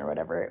lights on or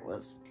whatever, it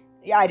was,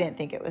 I didn't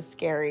think it was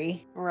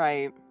scary.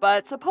 Right.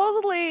 But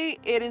supposedly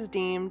it is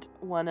deemed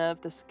one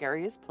of the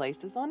scariest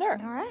places on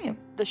Earth. All right.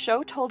 The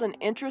show told an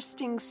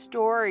interesting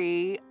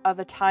story of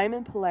a time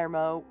in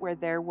Palermo where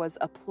there was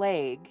a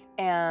plague,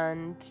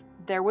 and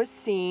there was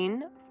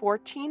seen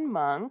 14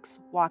 monks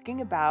walking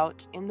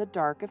about in the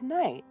dark of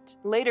night.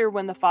 Later,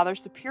 when the Father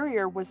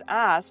Superior was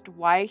asked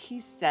why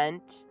he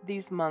sent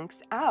these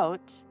monks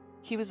out,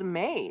 he was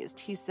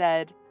amazed. He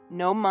said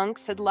no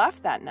monks had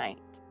left that night.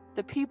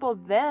 The people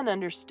then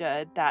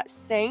understood that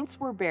saints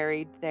were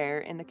buried there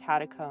in the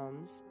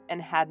catacombs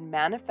and had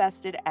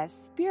manifested as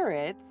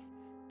spirits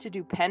to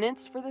do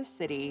penance for the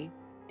city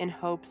in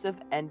hopes of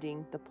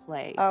ending the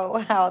plague.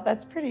 Oh, wow.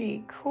 That's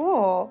pretty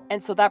cool.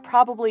 And so that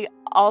probably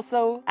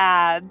also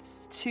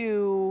adds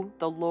to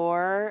the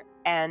lore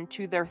and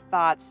to their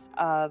thoughts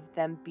of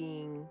them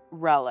being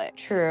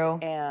relics. True.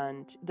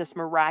 And this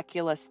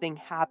miraculous thing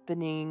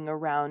happening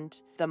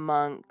around the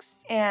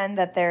monks. And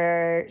that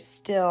they're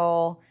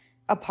still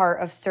a part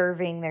of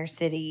serving their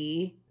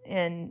city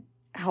and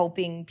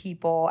helping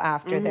people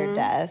after their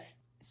death.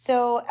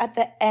 So at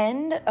the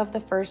end of the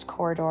first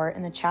corridor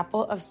in the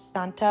chapel of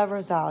Santa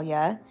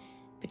Rosalia,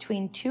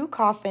 between two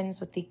coffins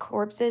with the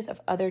corpses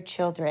of other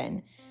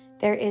children,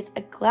 there is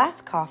a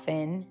glass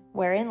coffin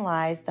wherein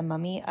lies the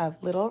mummy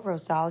of little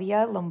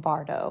Rosalia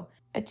Lombardo,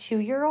 a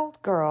 2-year-old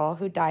girl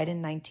who died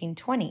in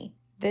 1920.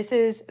 This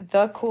is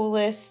the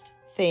coolest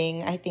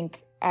thing I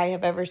think I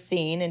have ever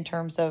seen in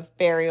terms of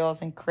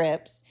burials and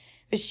crypts.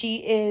 But she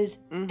is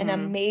an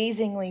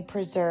amazingly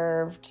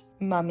preserved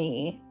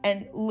mummy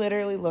and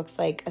literally looks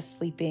like a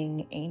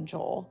sleeping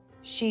angel.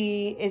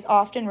 She is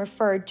often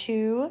referred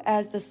to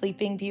as the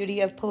Sleeping Beauty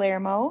of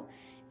Palermo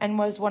and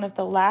was one of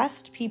the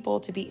last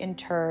people to be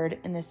interred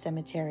in the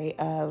cemetery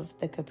of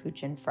the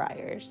Capuchin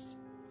Friars.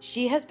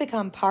 She has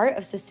become part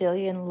of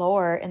Sicilian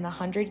lore in the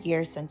 100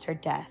 years since her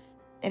death.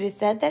 It is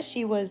said that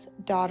she was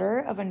daughter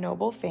of a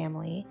noble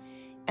family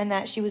and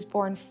that she was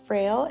born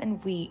frail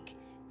and weak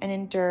and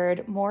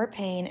endured more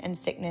pain and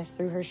sickness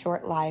through her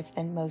short life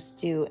than most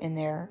do in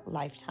their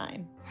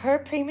lifetime. Her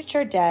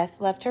premature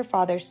death left her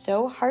father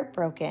so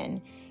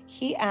heartbroken,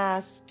 he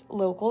asked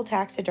local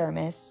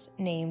taxidermist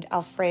named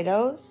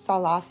Alfredo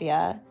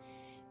Salafia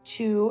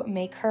to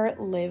make her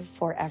live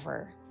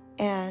forever.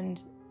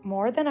 And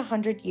more than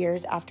 100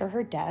 years after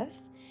her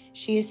death,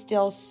 she is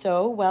still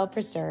so well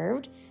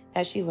preserved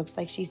that she looks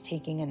like she's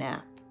taking a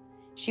nap.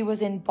 She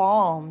was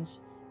embalmed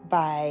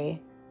by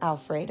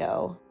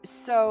Alfredo.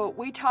 So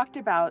we talked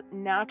about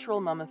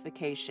natural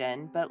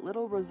mummification, but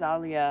little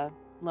Rosalia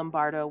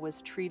Lombardo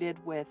was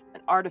treated with an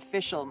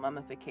artificial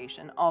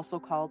mummification, also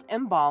called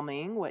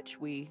embalming,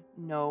 which we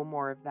know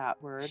more of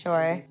that word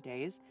these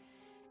days,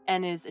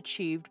 and is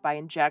achieved by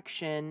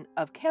injection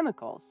of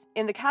chemicals.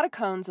 In the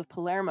catacombs of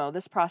Palermo,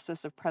 this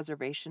process of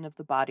preservation of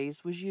the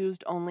bodies was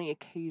used only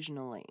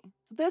occasionally.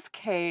 So this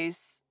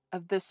case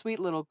of this sweet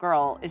little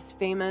girl is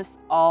famous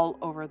all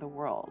over the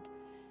world.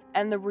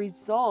 And the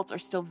results are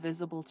still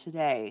visible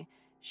today.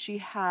 She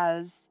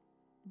has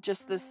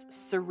just this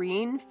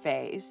serene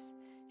face.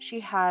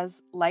 She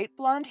has light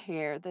blonde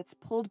hair that's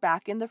pulled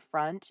back in the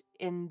front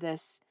in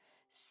this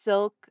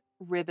silk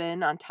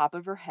ribbon on top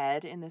of her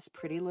head in this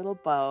pretty little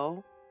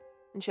bow.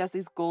 And she has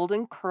these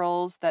golden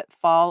curls that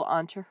fall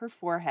onto her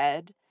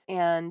forehead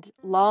and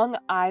long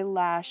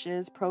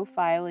eyelashes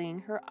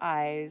profiling her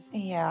eyes.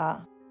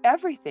 Yeah.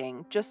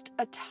 Everything. Just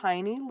a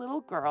tiny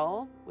little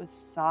girl with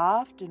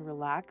soft and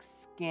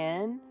relaxed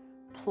skin,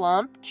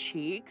 plump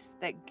cheeks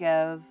that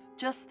give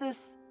just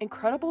this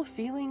incredible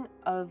feeling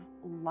of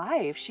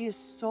life. She is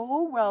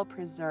so well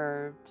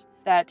preserved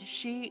that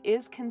she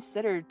is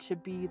considered to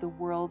be the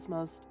world's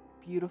most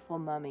beautiful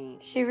mummy.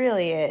 She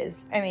really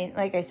is. I mean,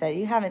 like I said,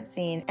 you haven't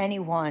seen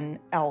anyone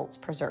else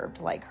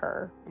preserved like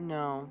her.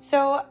 No.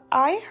 So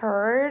I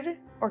heard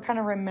or kind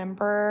of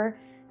remember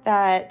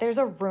that there's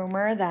a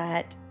rumor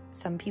that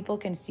some people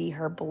can see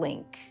her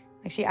blink.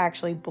 Like she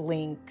actually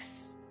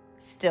blinks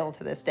still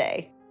to this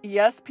day.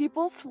 Yes,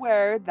 people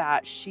swear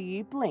that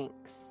she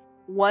blinks.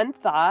 One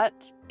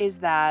thought is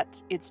that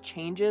it's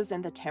changes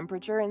in the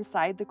temperature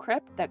inside the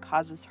crypt that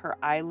causes her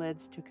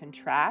eyelids to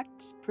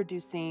contract,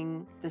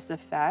 producing this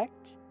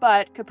effect.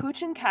 But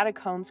Capuchin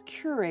Catacombs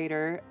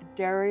curator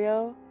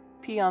Dario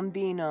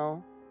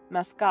Piombino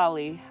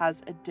Mascali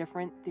has a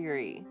different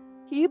theory.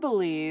 He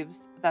believes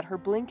that her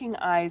blinking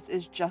eyes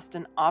is just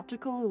an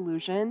optical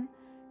illusion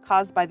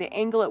caused by the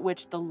angle at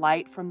which the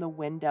light from the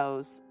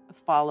windows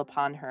fall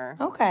upon her.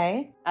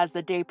 Okay. As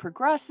the day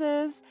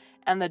progresses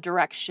and the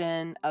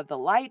direction of the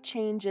light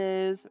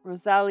changes,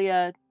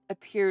 Rosalia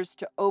appears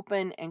to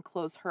open and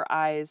close her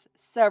eyes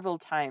several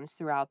times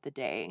throughout the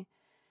day.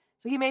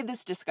 So he made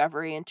this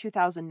discovery in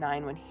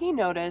 2009 when he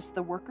noticed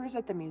the workers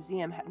at the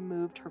museum had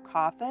moved her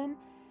coffin,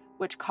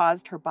 which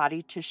caused her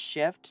body to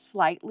shift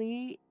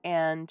slightly,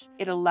 and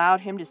it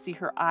allowed him to see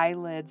her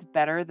eyelids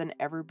better than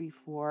ever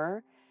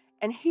before.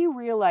 And he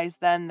realized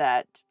then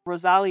that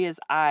Rosalia's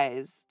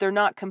eyes, they're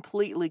not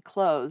completely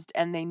closed,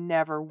 and they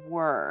never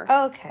were.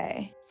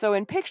 Okay. So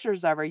in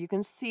pictures of her, you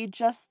can see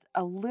just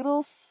a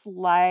little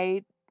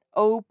slight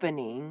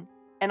opening.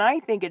 And I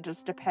think it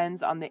just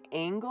depends on the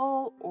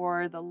angle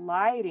or the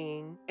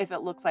lighting if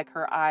it looks like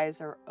her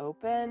eyes are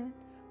open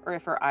or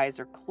if her eyes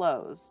are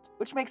closed,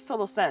 which makes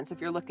total sense.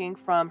 If you're looking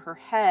from her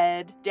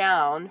head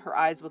down, her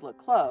eyes would look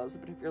closed.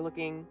 But if you're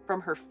looking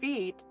from her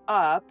feet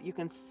up, you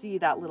can see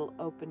that little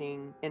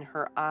opening in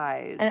her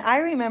eyes. And I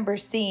remember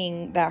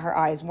seeing that her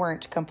eyes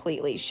weren't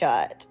completely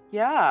shut.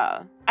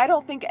 Yeah. I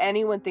don't think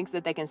anyone thinks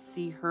that they can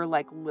see her,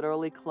 like,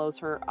 literally close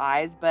her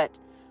eyes, but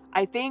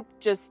I think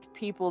just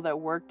people that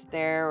worked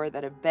there or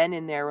that have been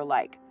in there were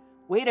like,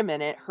 wait a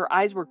minute, her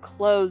eyes were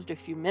closed a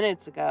few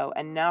minutes ago,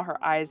 and now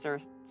her eyes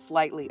are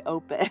slightly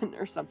open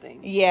or something.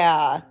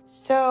 Yeah.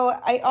 So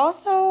I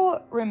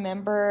also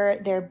remember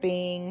there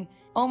being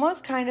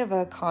almost kind of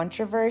a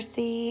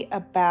controversy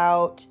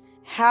about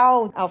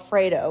how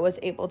Alfredo was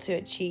able to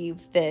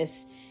achieve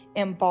this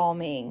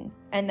embalming,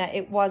 and that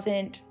it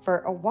wasn't for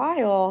a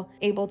while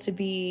able to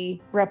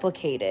be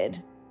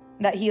replicated,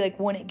 that he like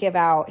wouldn't give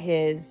out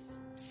his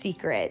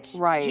secret.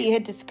 Right. He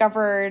had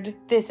discovered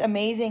this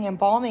amazing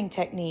embalming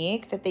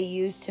technique that they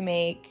used to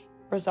make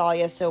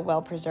Rosalia so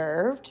well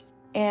preserved,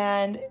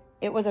 and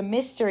it was a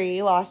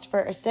mystery lost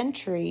for a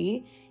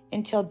century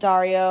until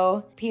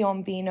Dario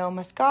Piombino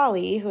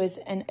Mascali, who is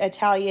an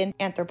Italian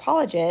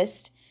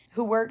anthropologist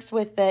who works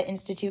with the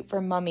Institute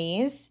for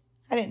Mummies.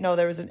 I didn't know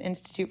there was an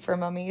Institute for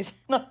Mummies,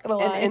 not gonna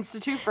lie. An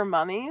Institute for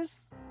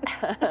Mummies?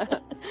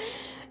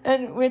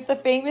 And with the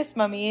famous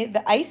mummy,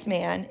 the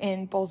Iceman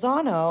in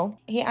Bolzano,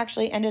 he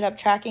actually ended up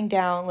tracking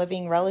down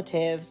living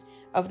relatives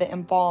of the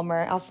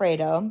embalmer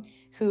Alfredo,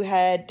 who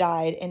had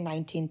died in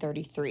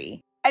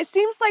 1933. It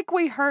seems like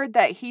we heard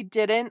that he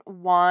didn't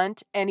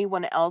want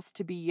anyone else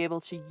to be able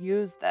to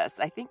use this.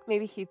 I think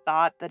maybe he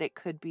thought that it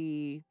could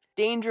be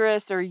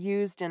dangerous or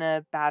used in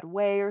a bad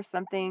way or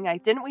something.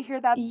 Didn't we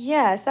hear that?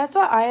 Yes, that's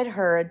what I had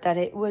heard, that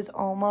it was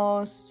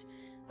almost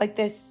like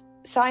this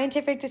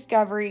scientific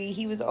discovery.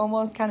 He was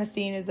almost kind of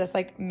seen as this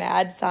like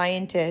mad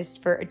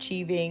scientist for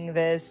achieving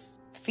this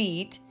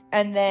feat,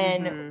 and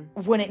then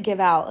wouldn't give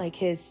out like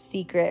his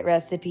secret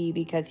recipe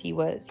because he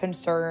was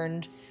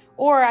concerned,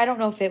 or I don't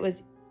know if it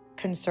was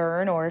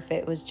concern or if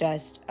it was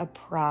just a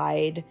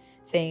pride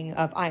thing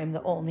of I am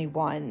the only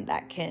one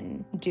that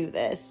can do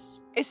this.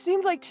 It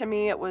seemed like to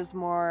me it was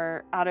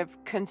more out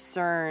of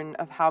concern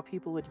of how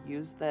people would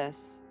use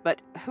this. But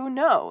who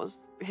knows?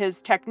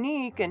 His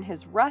technique and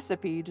his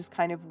recipe just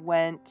kind of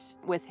went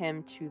with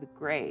him to the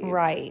grave.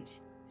 Right.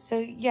 So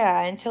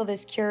yeah, until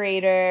this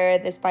curator,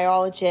 this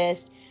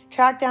biologist,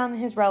 tracked down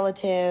his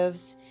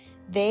relatives,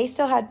 they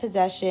still had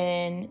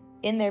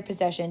in their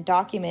possession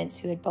documents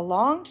who had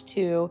belonged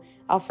to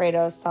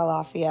Alfredo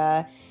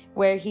Salafia,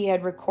 where he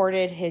had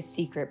recorded his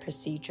secret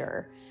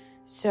procedure.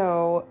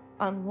 So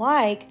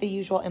unlike the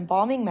usual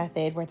embalming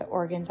method where the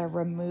organs are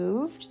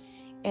removed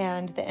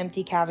and the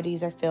empty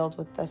cavities are filled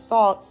with the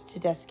salts to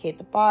desiccate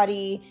the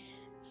body,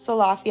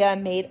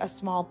 Salafia made a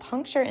small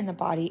puncture in the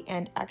body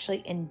and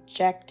actually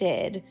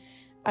injected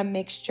a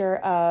mixture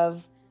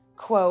of,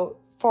 quote,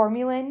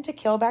 formalin to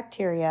kill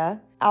bacteria,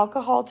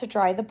 alcohol to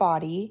dry the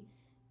body,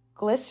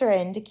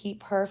 glycerin to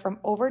keep her from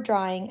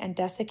over-drying and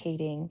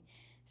desiccating,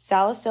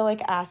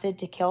 salicylic acid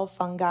to kill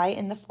fungi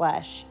in the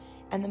flesh,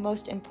 and the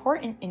most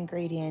important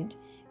ingredient,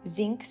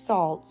 zinc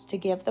salts to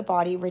give the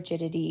body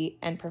rigidity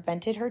and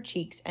prevented her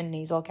cheeks and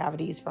nasal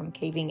cavities from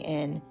caving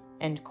in,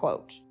 end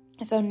quote.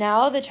 So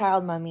now the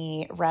child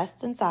mummy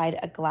rests inside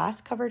a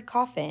glass-covered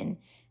coffin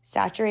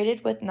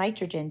saturated with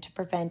nitrogen to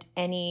prevent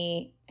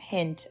any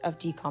hint of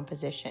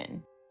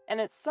decomposition. And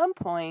at some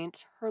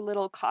point, her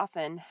little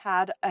coffin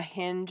had a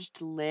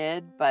hinged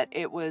lid, but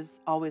it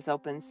was always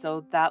open.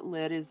 So that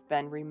lid has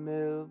been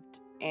removed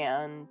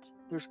and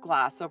there's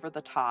glass over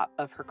the top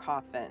of her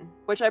coffin,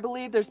 which I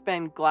believe there's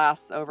been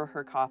glass over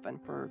her coffin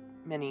for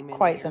many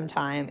Quite years. some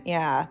time,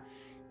 yeah.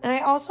 And I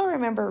also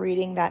remember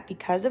reading that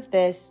because of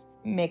this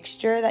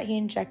mixture that he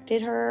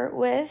injected her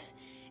with,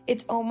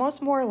 it's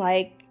almost more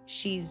like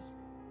she's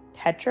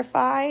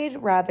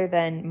petrified rather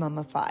than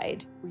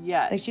mummified.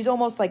 Yes. Like she's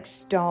almost like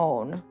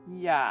stone.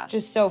 Yeah.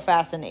 Just so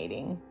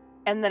fascinating.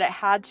 And that it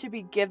had to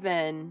be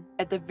given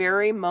at the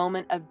very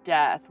moment of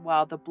death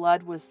while the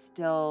blood was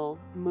still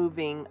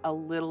moving a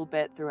little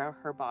bit throughout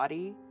her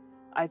body.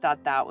 I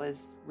thought that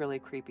was really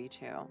creepy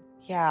too.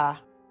 Yeah.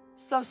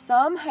 So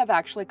some have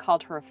actually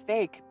called her a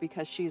fake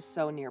because she's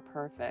so near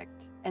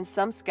perfect. And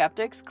some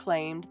skeptics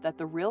claimed that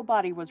the real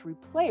body was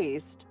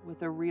replaced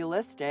with a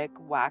realistic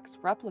wax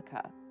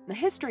replica. The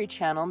History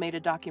Channel made a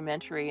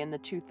documentary in the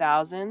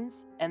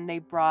 2000s, and they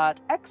brought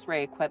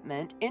X-ray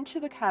equipment into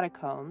the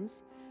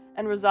catacombs,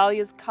 and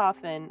Rosalia's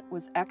coffin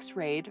was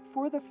X-rayed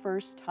for the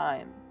first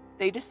time.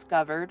 They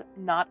discovered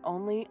not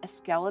only a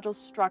skeletal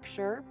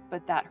structure,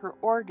 but that her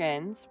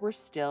organs were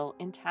still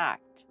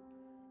intact.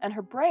 And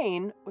her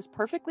brain was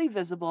perfectly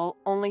visible,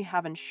 only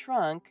having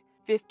shrunk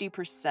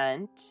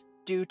 50%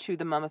 due to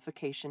the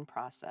mummification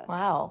process.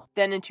 Wow.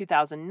 Then in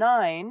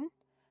 2009,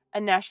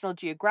 a National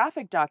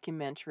Geographic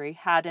documentary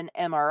had an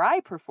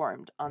MRI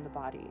performed on the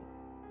body,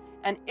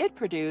 and it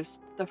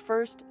produced the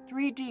first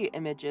 3D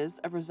images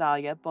of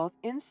Rosalia both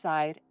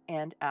inside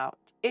and out.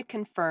 It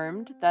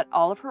confirmed that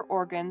all of her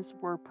organs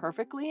were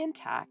perfectly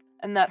intact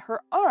and that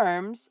her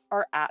arms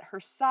are at her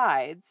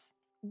sides.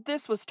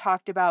 This was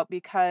talked about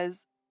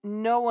because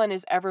no one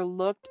has ever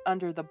looked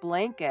under the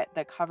blanket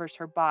that covers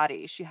her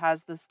body. She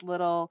has this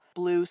little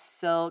blue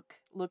silk,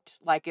 looked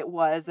like it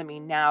was. I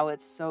mean, now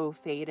it's so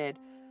faded,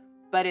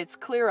 but it's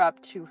clear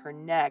up to her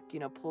neck,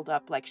 pulled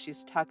up like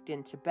she's tucked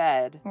into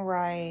bed.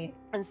 Right.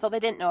 And so they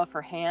didn't know if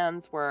her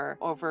hands were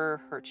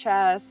over her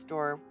chest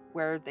or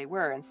where they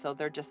were, and so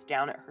they're just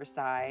down at her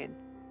side.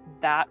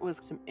 That was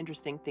some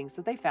interesting things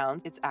that they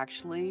found. It's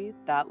actually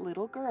that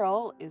little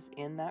girl is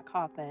in that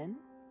coffin.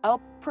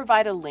 I'll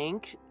provide a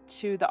link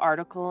to the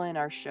article in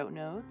our show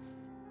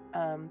notes.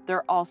 There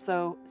are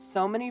also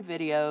so many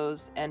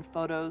videos and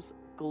photos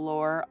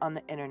galore on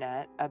the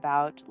internet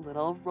about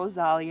little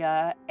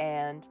Rosalia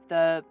and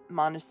the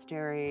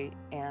monastery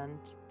and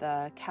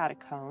the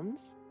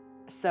catacombs.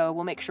 So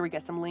we'll make sure we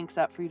get some links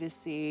up for you to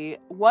see.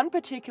 One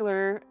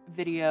particular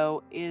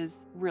video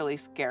is really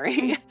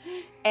scary,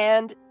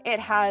 and it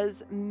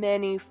has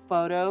many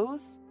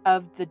photos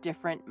of the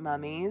different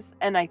mummies.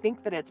 And I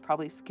think that it's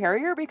probably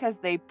scarier because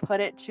they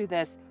put it to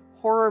this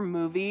horror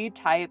movie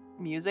type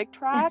music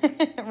track.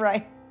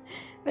 Right.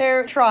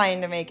 They're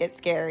trying to make it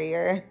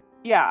scarier.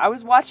 Yeah, I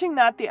was watching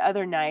that the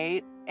other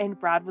night, and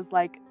Brad was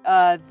like,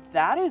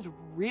 that is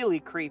really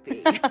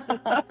creepy.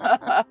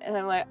 And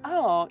I'm like,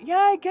 oh, yeah,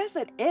 I guess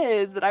it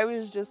is, but I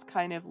was just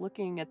kind of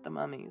looking at the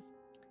mummies.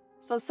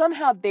 So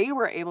somehow they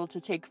were able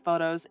to take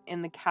photos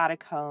in the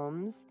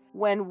catacombs.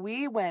 When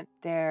we went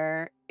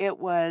there, it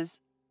was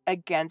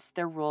against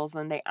their rules,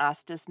 and they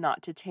asked us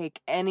not to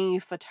take any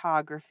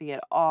photography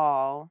at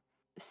all.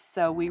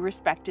 So we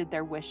respected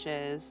their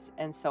wishes,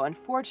 and so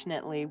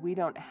unfortunately, we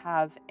don't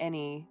have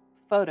any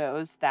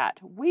photos that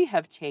we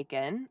have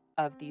taken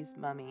of these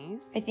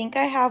mummies. I think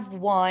I have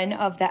one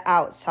of the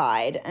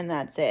outside, and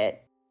that's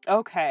it.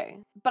 Okay.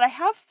 But I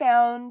have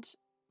found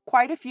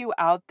quite a few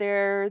out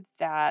there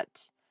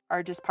that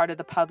are just part of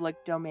the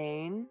public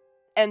domain.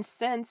 And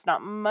since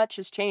not much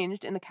has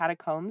changed in the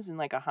catacombs in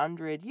like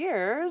 100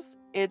 years,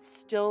 it's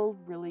still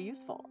really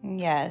useful.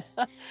 Yes.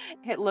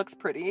 It looks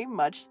pretty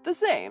much the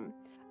same.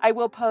 I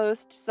will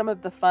post some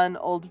of the fun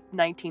old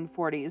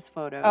 1940s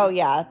photos. Oh,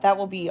 yeah. That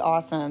will be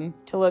awesome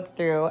to look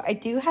through. I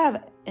do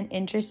have an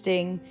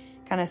interesting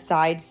kind of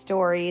side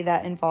story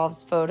that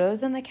involves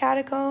photos in the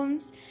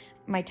catacombs.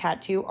 My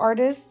tattoo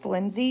artist,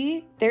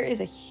 Lindsay, there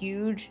is a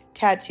huge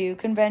tattoo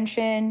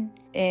convention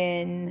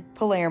in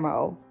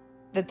Palermo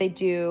that they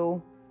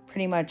do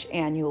pretty much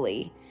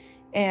annually.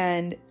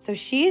 And so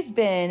she's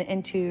been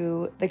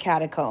into the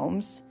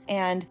catacombs,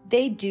 and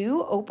they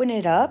do open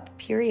it up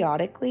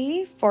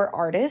periodically for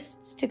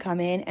artists to come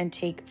in and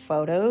take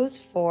photos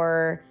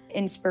for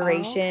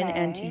inspiration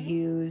and to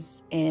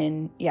use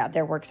in,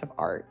 their works of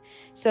art.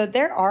 So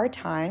there are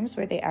times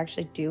where they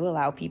actually do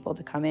allow people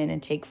to come in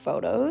and take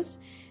photos,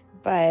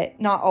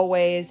 but not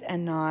always,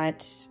 and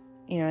not,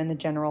 in the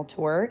general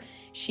tour.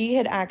 She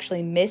had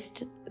actually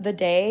missed the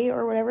day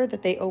or whatever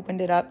that they opened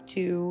it up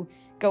to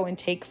go and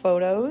take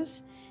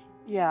photos.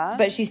 Yeah.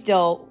 But she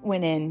still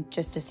went in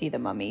just to see the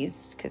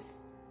mummies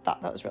because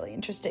thought that was really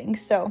interesting.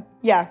 So,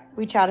 yeah,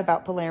 we chat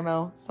about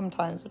Palermo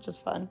sometimes, which is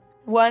fun.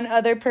 One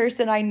other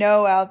person I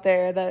know out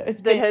there that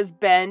has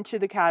been to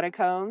the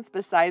catacombs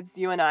besides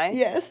you and I.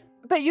 Yes.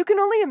 But you can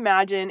only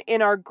imagine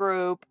in our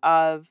group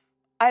of,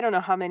 I don't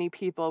know how many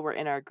people were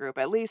in our group,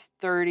 at least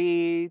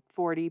 30,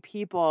 40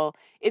 people.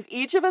 If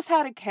each of us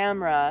had a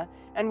camera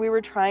and we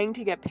were trying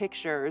to get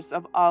pictures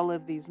of all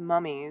of these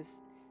mummies,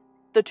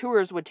 the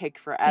tours would take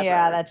forever.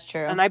 Yeah, that's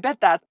true. And I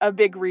bet that's a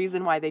big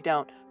reason why they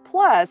don't.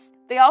 Plus,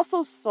 they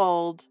also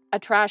sold a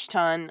trash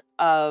ton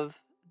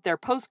of their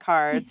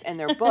postcards and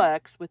their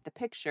books with the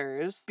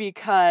pictures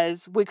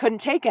because we couldn't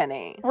take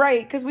any.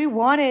 Right, because we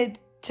wanted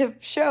to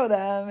show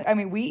them. I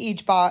mean, we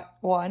each bought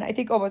one. I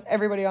think almost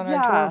everybody on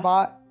our tour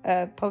bought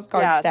a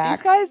postcard stack.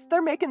 These guys,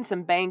 they're making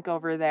some bank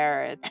over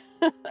there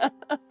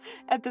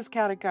at this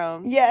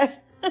catacomb. Yes.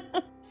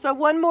 So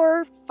one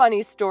more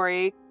funny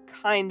story,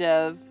 kind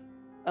of,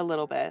 a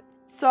little bit.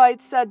 So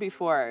I'd said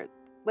before,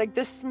 like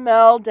the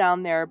smell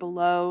down there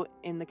below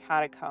in the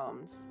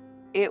catacombs,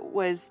 it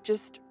was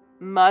just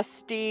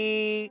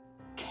musty,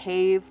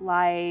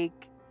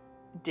 cave-like,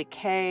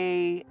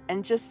 decay,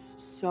 and just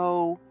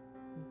so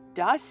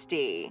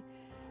dusty.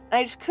 And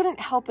I just couldn't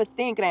help but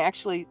think, and I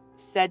actually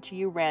said to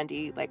you,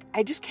 Randy, like,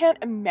 I just can't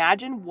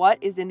imagine what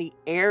is in the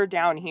air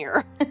down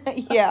here.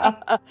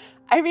 Yeah.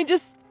 I mean,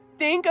 just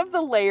think of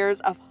the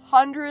layers of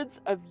hundreds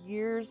of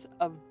years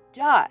of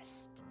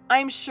dust.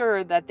 I'm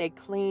sure that they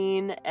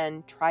clean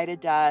and try to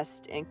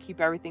dust and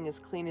keep everything as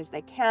clean as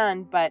they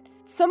can, but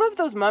some of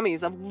those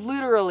mummies have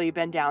literally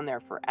been down there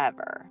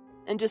forever.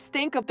 And just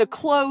think of the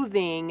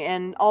clothing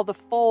and all the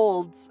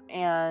folds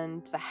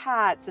and the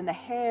hats and the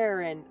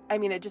hair. And I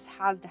mean, it just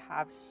has to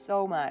have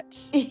so much.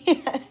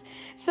 Yes.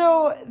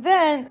 So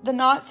then the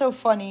not so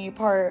funny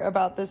part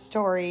about this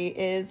story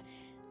is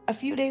a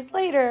few days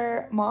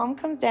later, Mom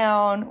comes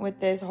down with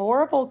this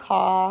horrible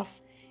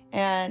cough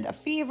and a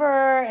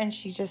fever, and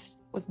she just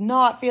was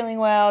not feeling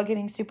well,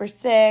 getting super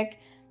sick.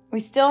 We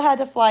still had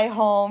to fly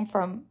home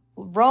from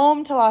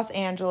Rome to Los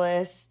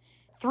Angeles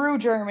through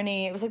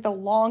Germany. It was like the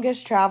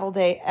longest travel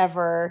day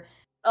ever.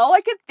 All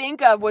I could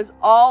think of was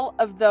all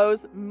of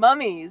those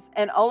mummies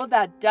and all of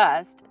that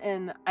dust.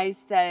 And I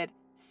said,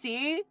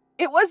 see,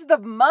 it was the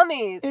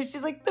mummies. And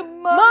she's like, the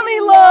Mummy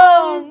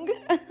lung.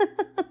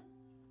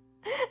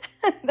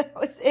 That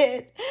was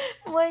it.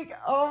 I'm like,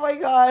 oh my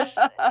gosh.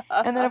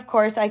 And then, of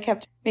course, I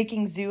kept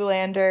making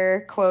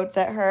Zoolander quotes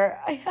at her.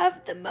 I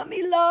have the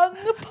mummy lung,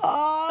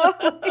 Pa.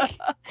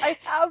 I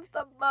have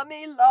the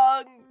mummy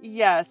lung.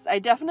 Yes, I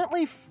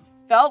definitely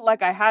felt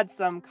like I had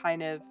some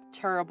kind of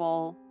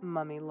terrible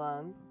mummy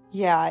lung.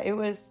 Yeah, it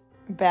was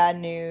bad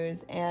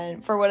news.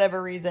 And for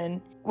whatever reason,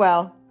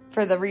 well,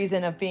 for the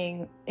reason of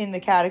being in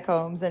the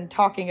catacombs and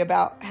talking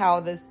about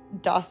how this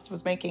dust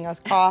was making us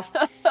cough,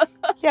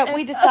 yeah,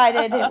 we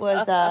decided it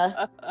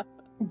was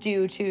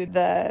due to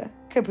the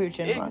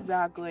capuchin monks.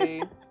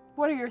 Exactly.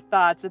 What are your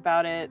thoughts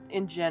about it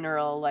in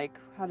general? Like,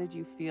 how did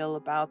you feel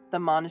about the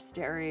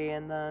monastery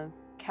and the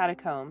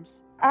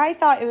catacombs? I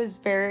thought it was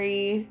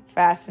very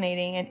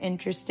fascinating and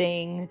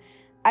interesting.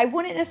 I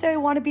wouldn't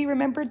necessarily want to be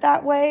remembered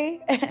that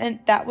way. And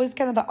that was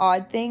kind of the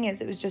odd thing,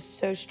 is it was just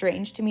so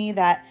strange to me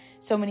that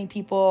so many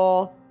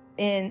people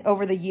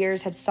over the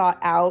years had sought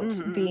out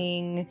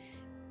being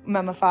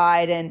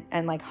mummified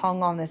and like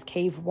hung on this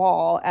cave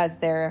wall as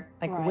their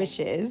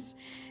wishes.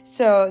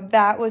 So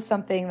that was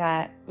something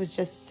that was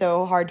just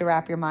so hard to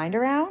wrap your mind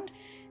around.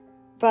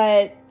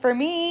 But for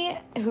me,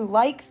 who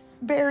likes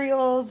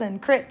burials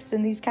and crypts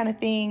and these kind of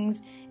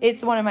things,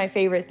 it's one of my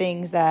favorite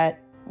things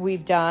that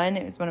we've done.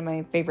 It was one of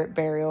my favorite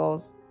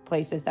burials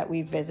places that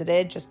we've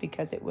visited, just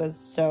because it was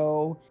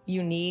so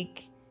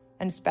unique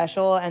and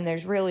special, and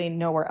there's really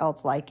nowhere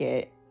else like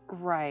it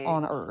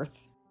on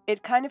Earth.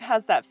 It kind of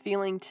has that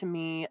feeling to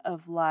me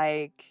of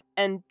like,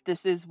 and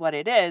this is what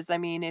it is. I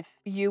mean, if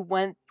you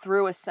went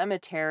through a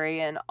cemetery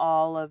and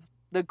all of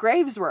the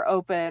graves were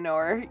open,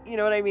 or, you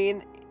know what I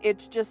mean?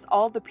 It's just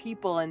all the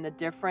people in the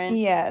different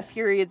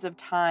periods of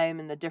time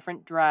and the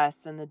different dress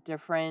and the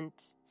different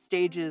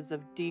stages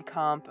of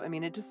decomp. I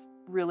mean, it just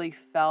really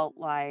felt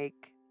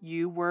like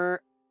you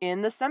were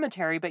in the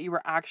cemetery, but you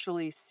were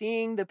actually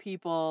seeing the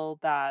people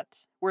that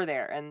were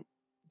there. And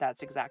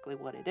that's exactly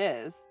what it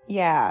is.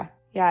 Yeah,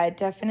 it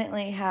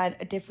definitely had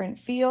a different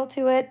feel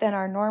to it than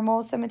our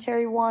normal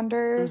cemetery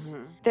wanders.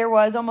 There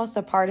was almost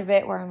a part of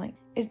it where I'm like,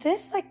 is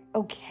this like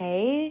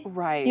okay?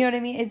 Right. You know what I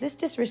mean? Is this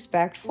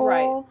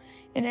disrespectful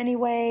in any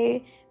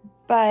way?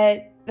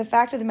 But the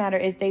fact of the matter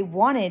is they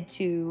wanted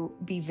to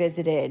be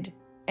visited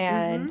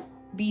and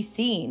be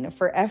seen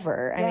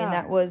forever. I mean,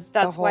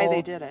 that's why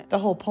they did it. The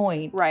whole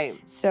point. Right.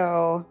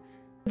 So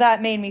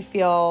that made me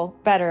feel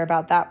better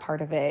about that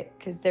part of it,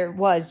 because there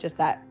was just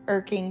that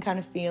irking kind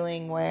of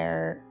feeling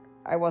where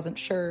I wasn't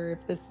sure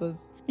if this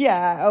was,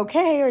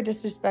 okay or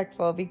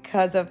disrespectful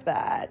because of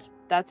that.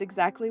 That's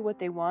exactly what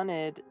they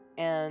wanted.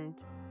 And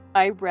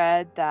I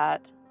read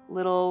that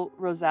little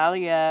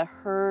Rosalia,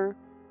 her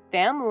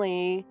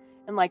family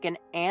and like an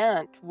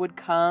aunt would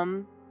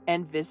come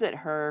and visit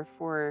her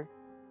for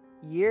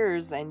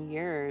years and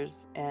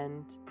years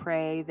and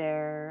pray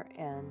there,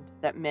 and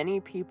that many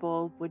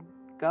people would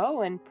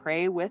go and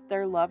pray with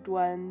their loved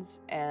ones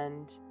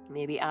and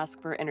maybe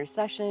ask for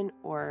intercession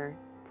or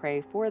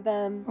pray for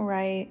them.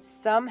 Right.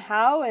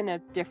 Somehow in a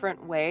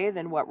different way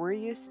than what we're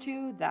used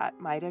to, that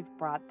might have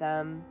brought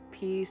them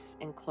peace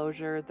and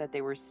closure, that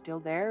they were still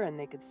there and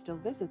they could still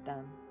visit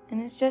them.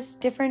 And it's just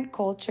different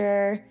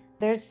culture.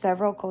 There's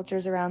several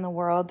cultures around the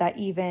world that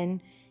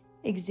even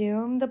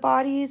exhume the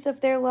bodies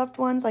of their loved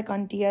ones, like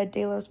on Dia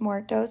de los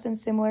Muertos and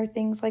similar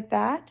things like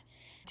that,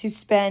 to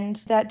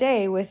spend that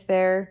day with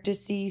their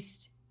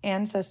deceased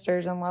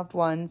ancestors and loved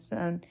ones.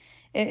 And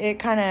it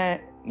kind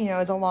of,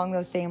 is along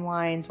those same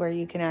lines, where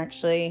you can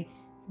actually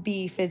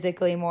be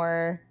physically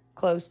more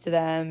close to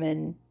them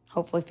and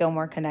hopefully feel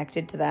more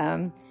connected to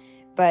them.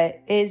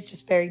 But it is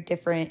just very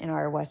different in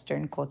our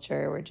Western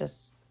culture. We're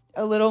just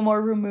a little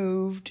more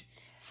removed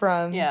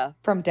from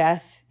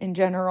death in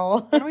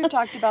general. And we've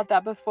talked about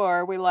that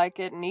before. We like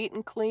it neat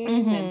and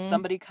clean, and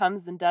somebody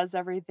comes and does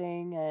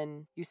everything,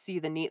 and you see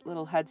the neat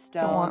little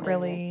headstone. Don't want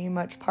really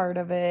much part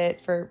of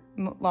it for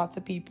lots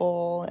of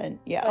people, and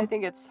I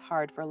think it's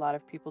hard for a lot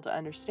of people to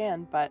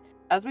understand, but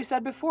as we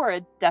said before,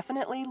 it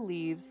definitely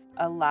leaves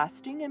a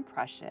lasting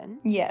impression.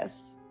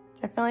 Yes,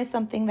 definitely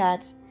something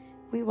that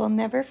we will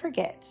never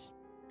forget.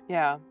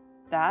 Yeah.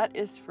 That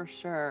is for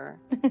sure.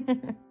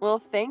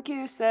 Well, thank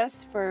you,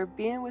 sis, for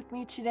being with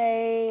me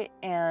today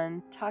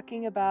and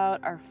talking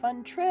about our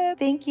fun trip.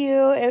 Thank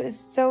you. It was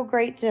so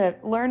great to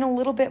learn a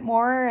little bit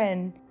more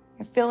and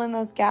fill in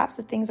those gaps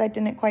of things I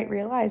didn't quite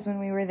realize when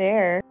we were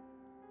there.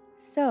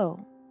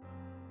 So,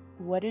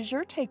 What is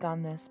your take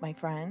on this, my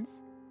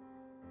friends?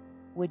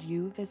 Would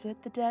you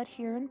visit the dead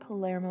here in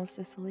Palermo,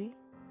 Sicily,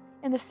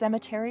 in the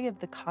cemetery of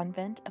the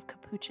Convent of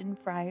Capuchin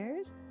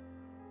Friars?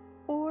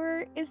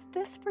 Or is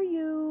this for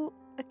you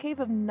a cave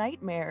of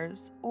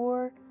nightmares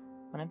or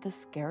one of the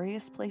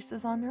scariest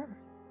places on earth?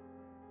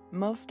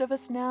 Most of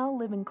us now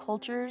live in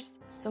cultures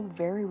so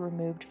very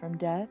removed from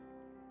death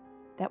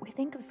that we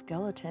think of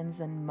skeletons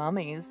and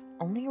mummies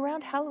only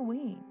around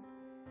Halloween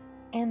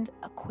and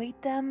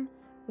equate them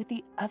with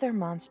the other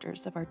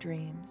monsters of our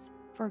dreams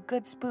for a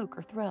good spook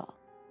or thrill.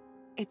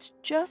 It's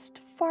just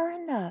far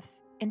enough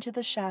into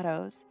the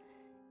shadows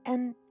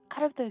and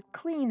out of the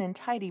clean and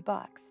tidy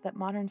box that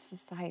modern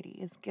society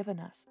has given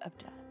us of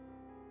death.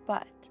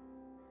 But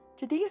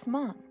to these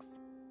monks,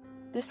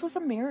 this was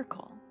a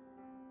miracle,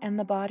 and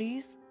the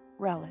bodies,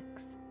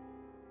 relics.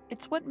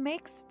 It's what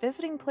makes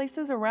visiting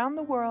places around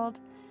the world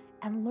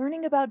and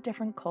learning about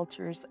different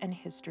cultures and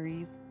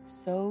histories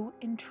so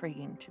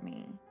intriguing to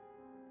me.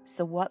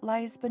 So what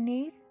lies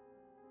beneath?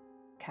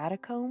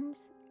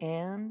 Catacombs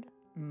and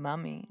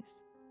mummies.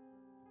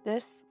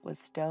 This was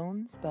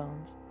Stones,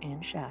 Bones,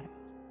 and Shadows.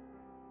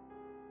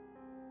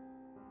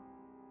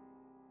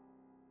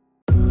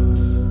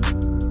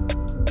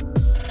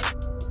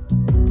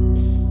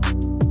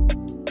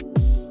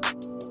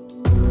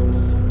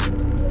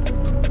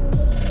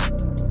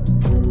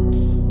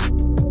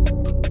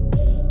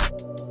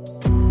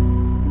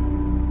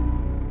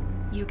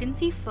 You can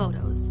see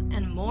photos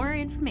and more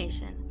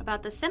information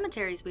about the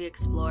cemeteries we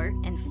explore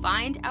and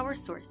find our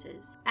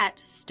sources at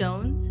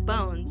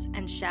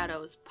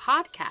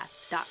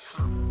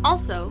stonesbonesandsshadowspodcast.com.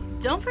 Also,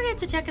 don't forget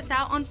to check us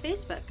out on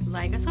Facebook,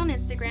 like us on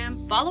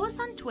Instagram, follow us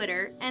on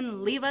Twitter,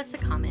 and leave us a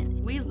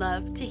comment. We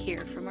love to hear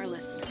from our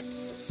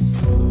listeners.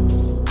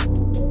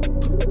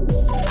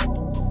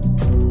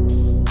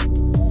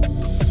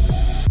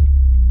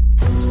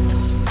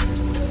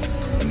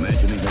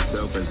 Imagining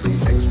herself as the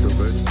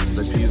extrovert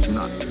that she is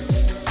not,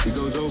 she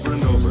goes over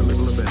and over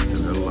little events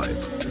in her life,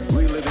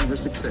 reliving her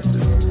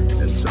successes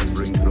and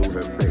suffering through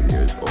her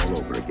failures all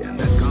over again.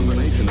 That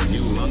combination of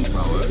new lung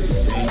power,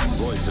 changed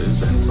voices,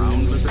 and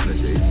boundless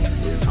energy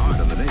is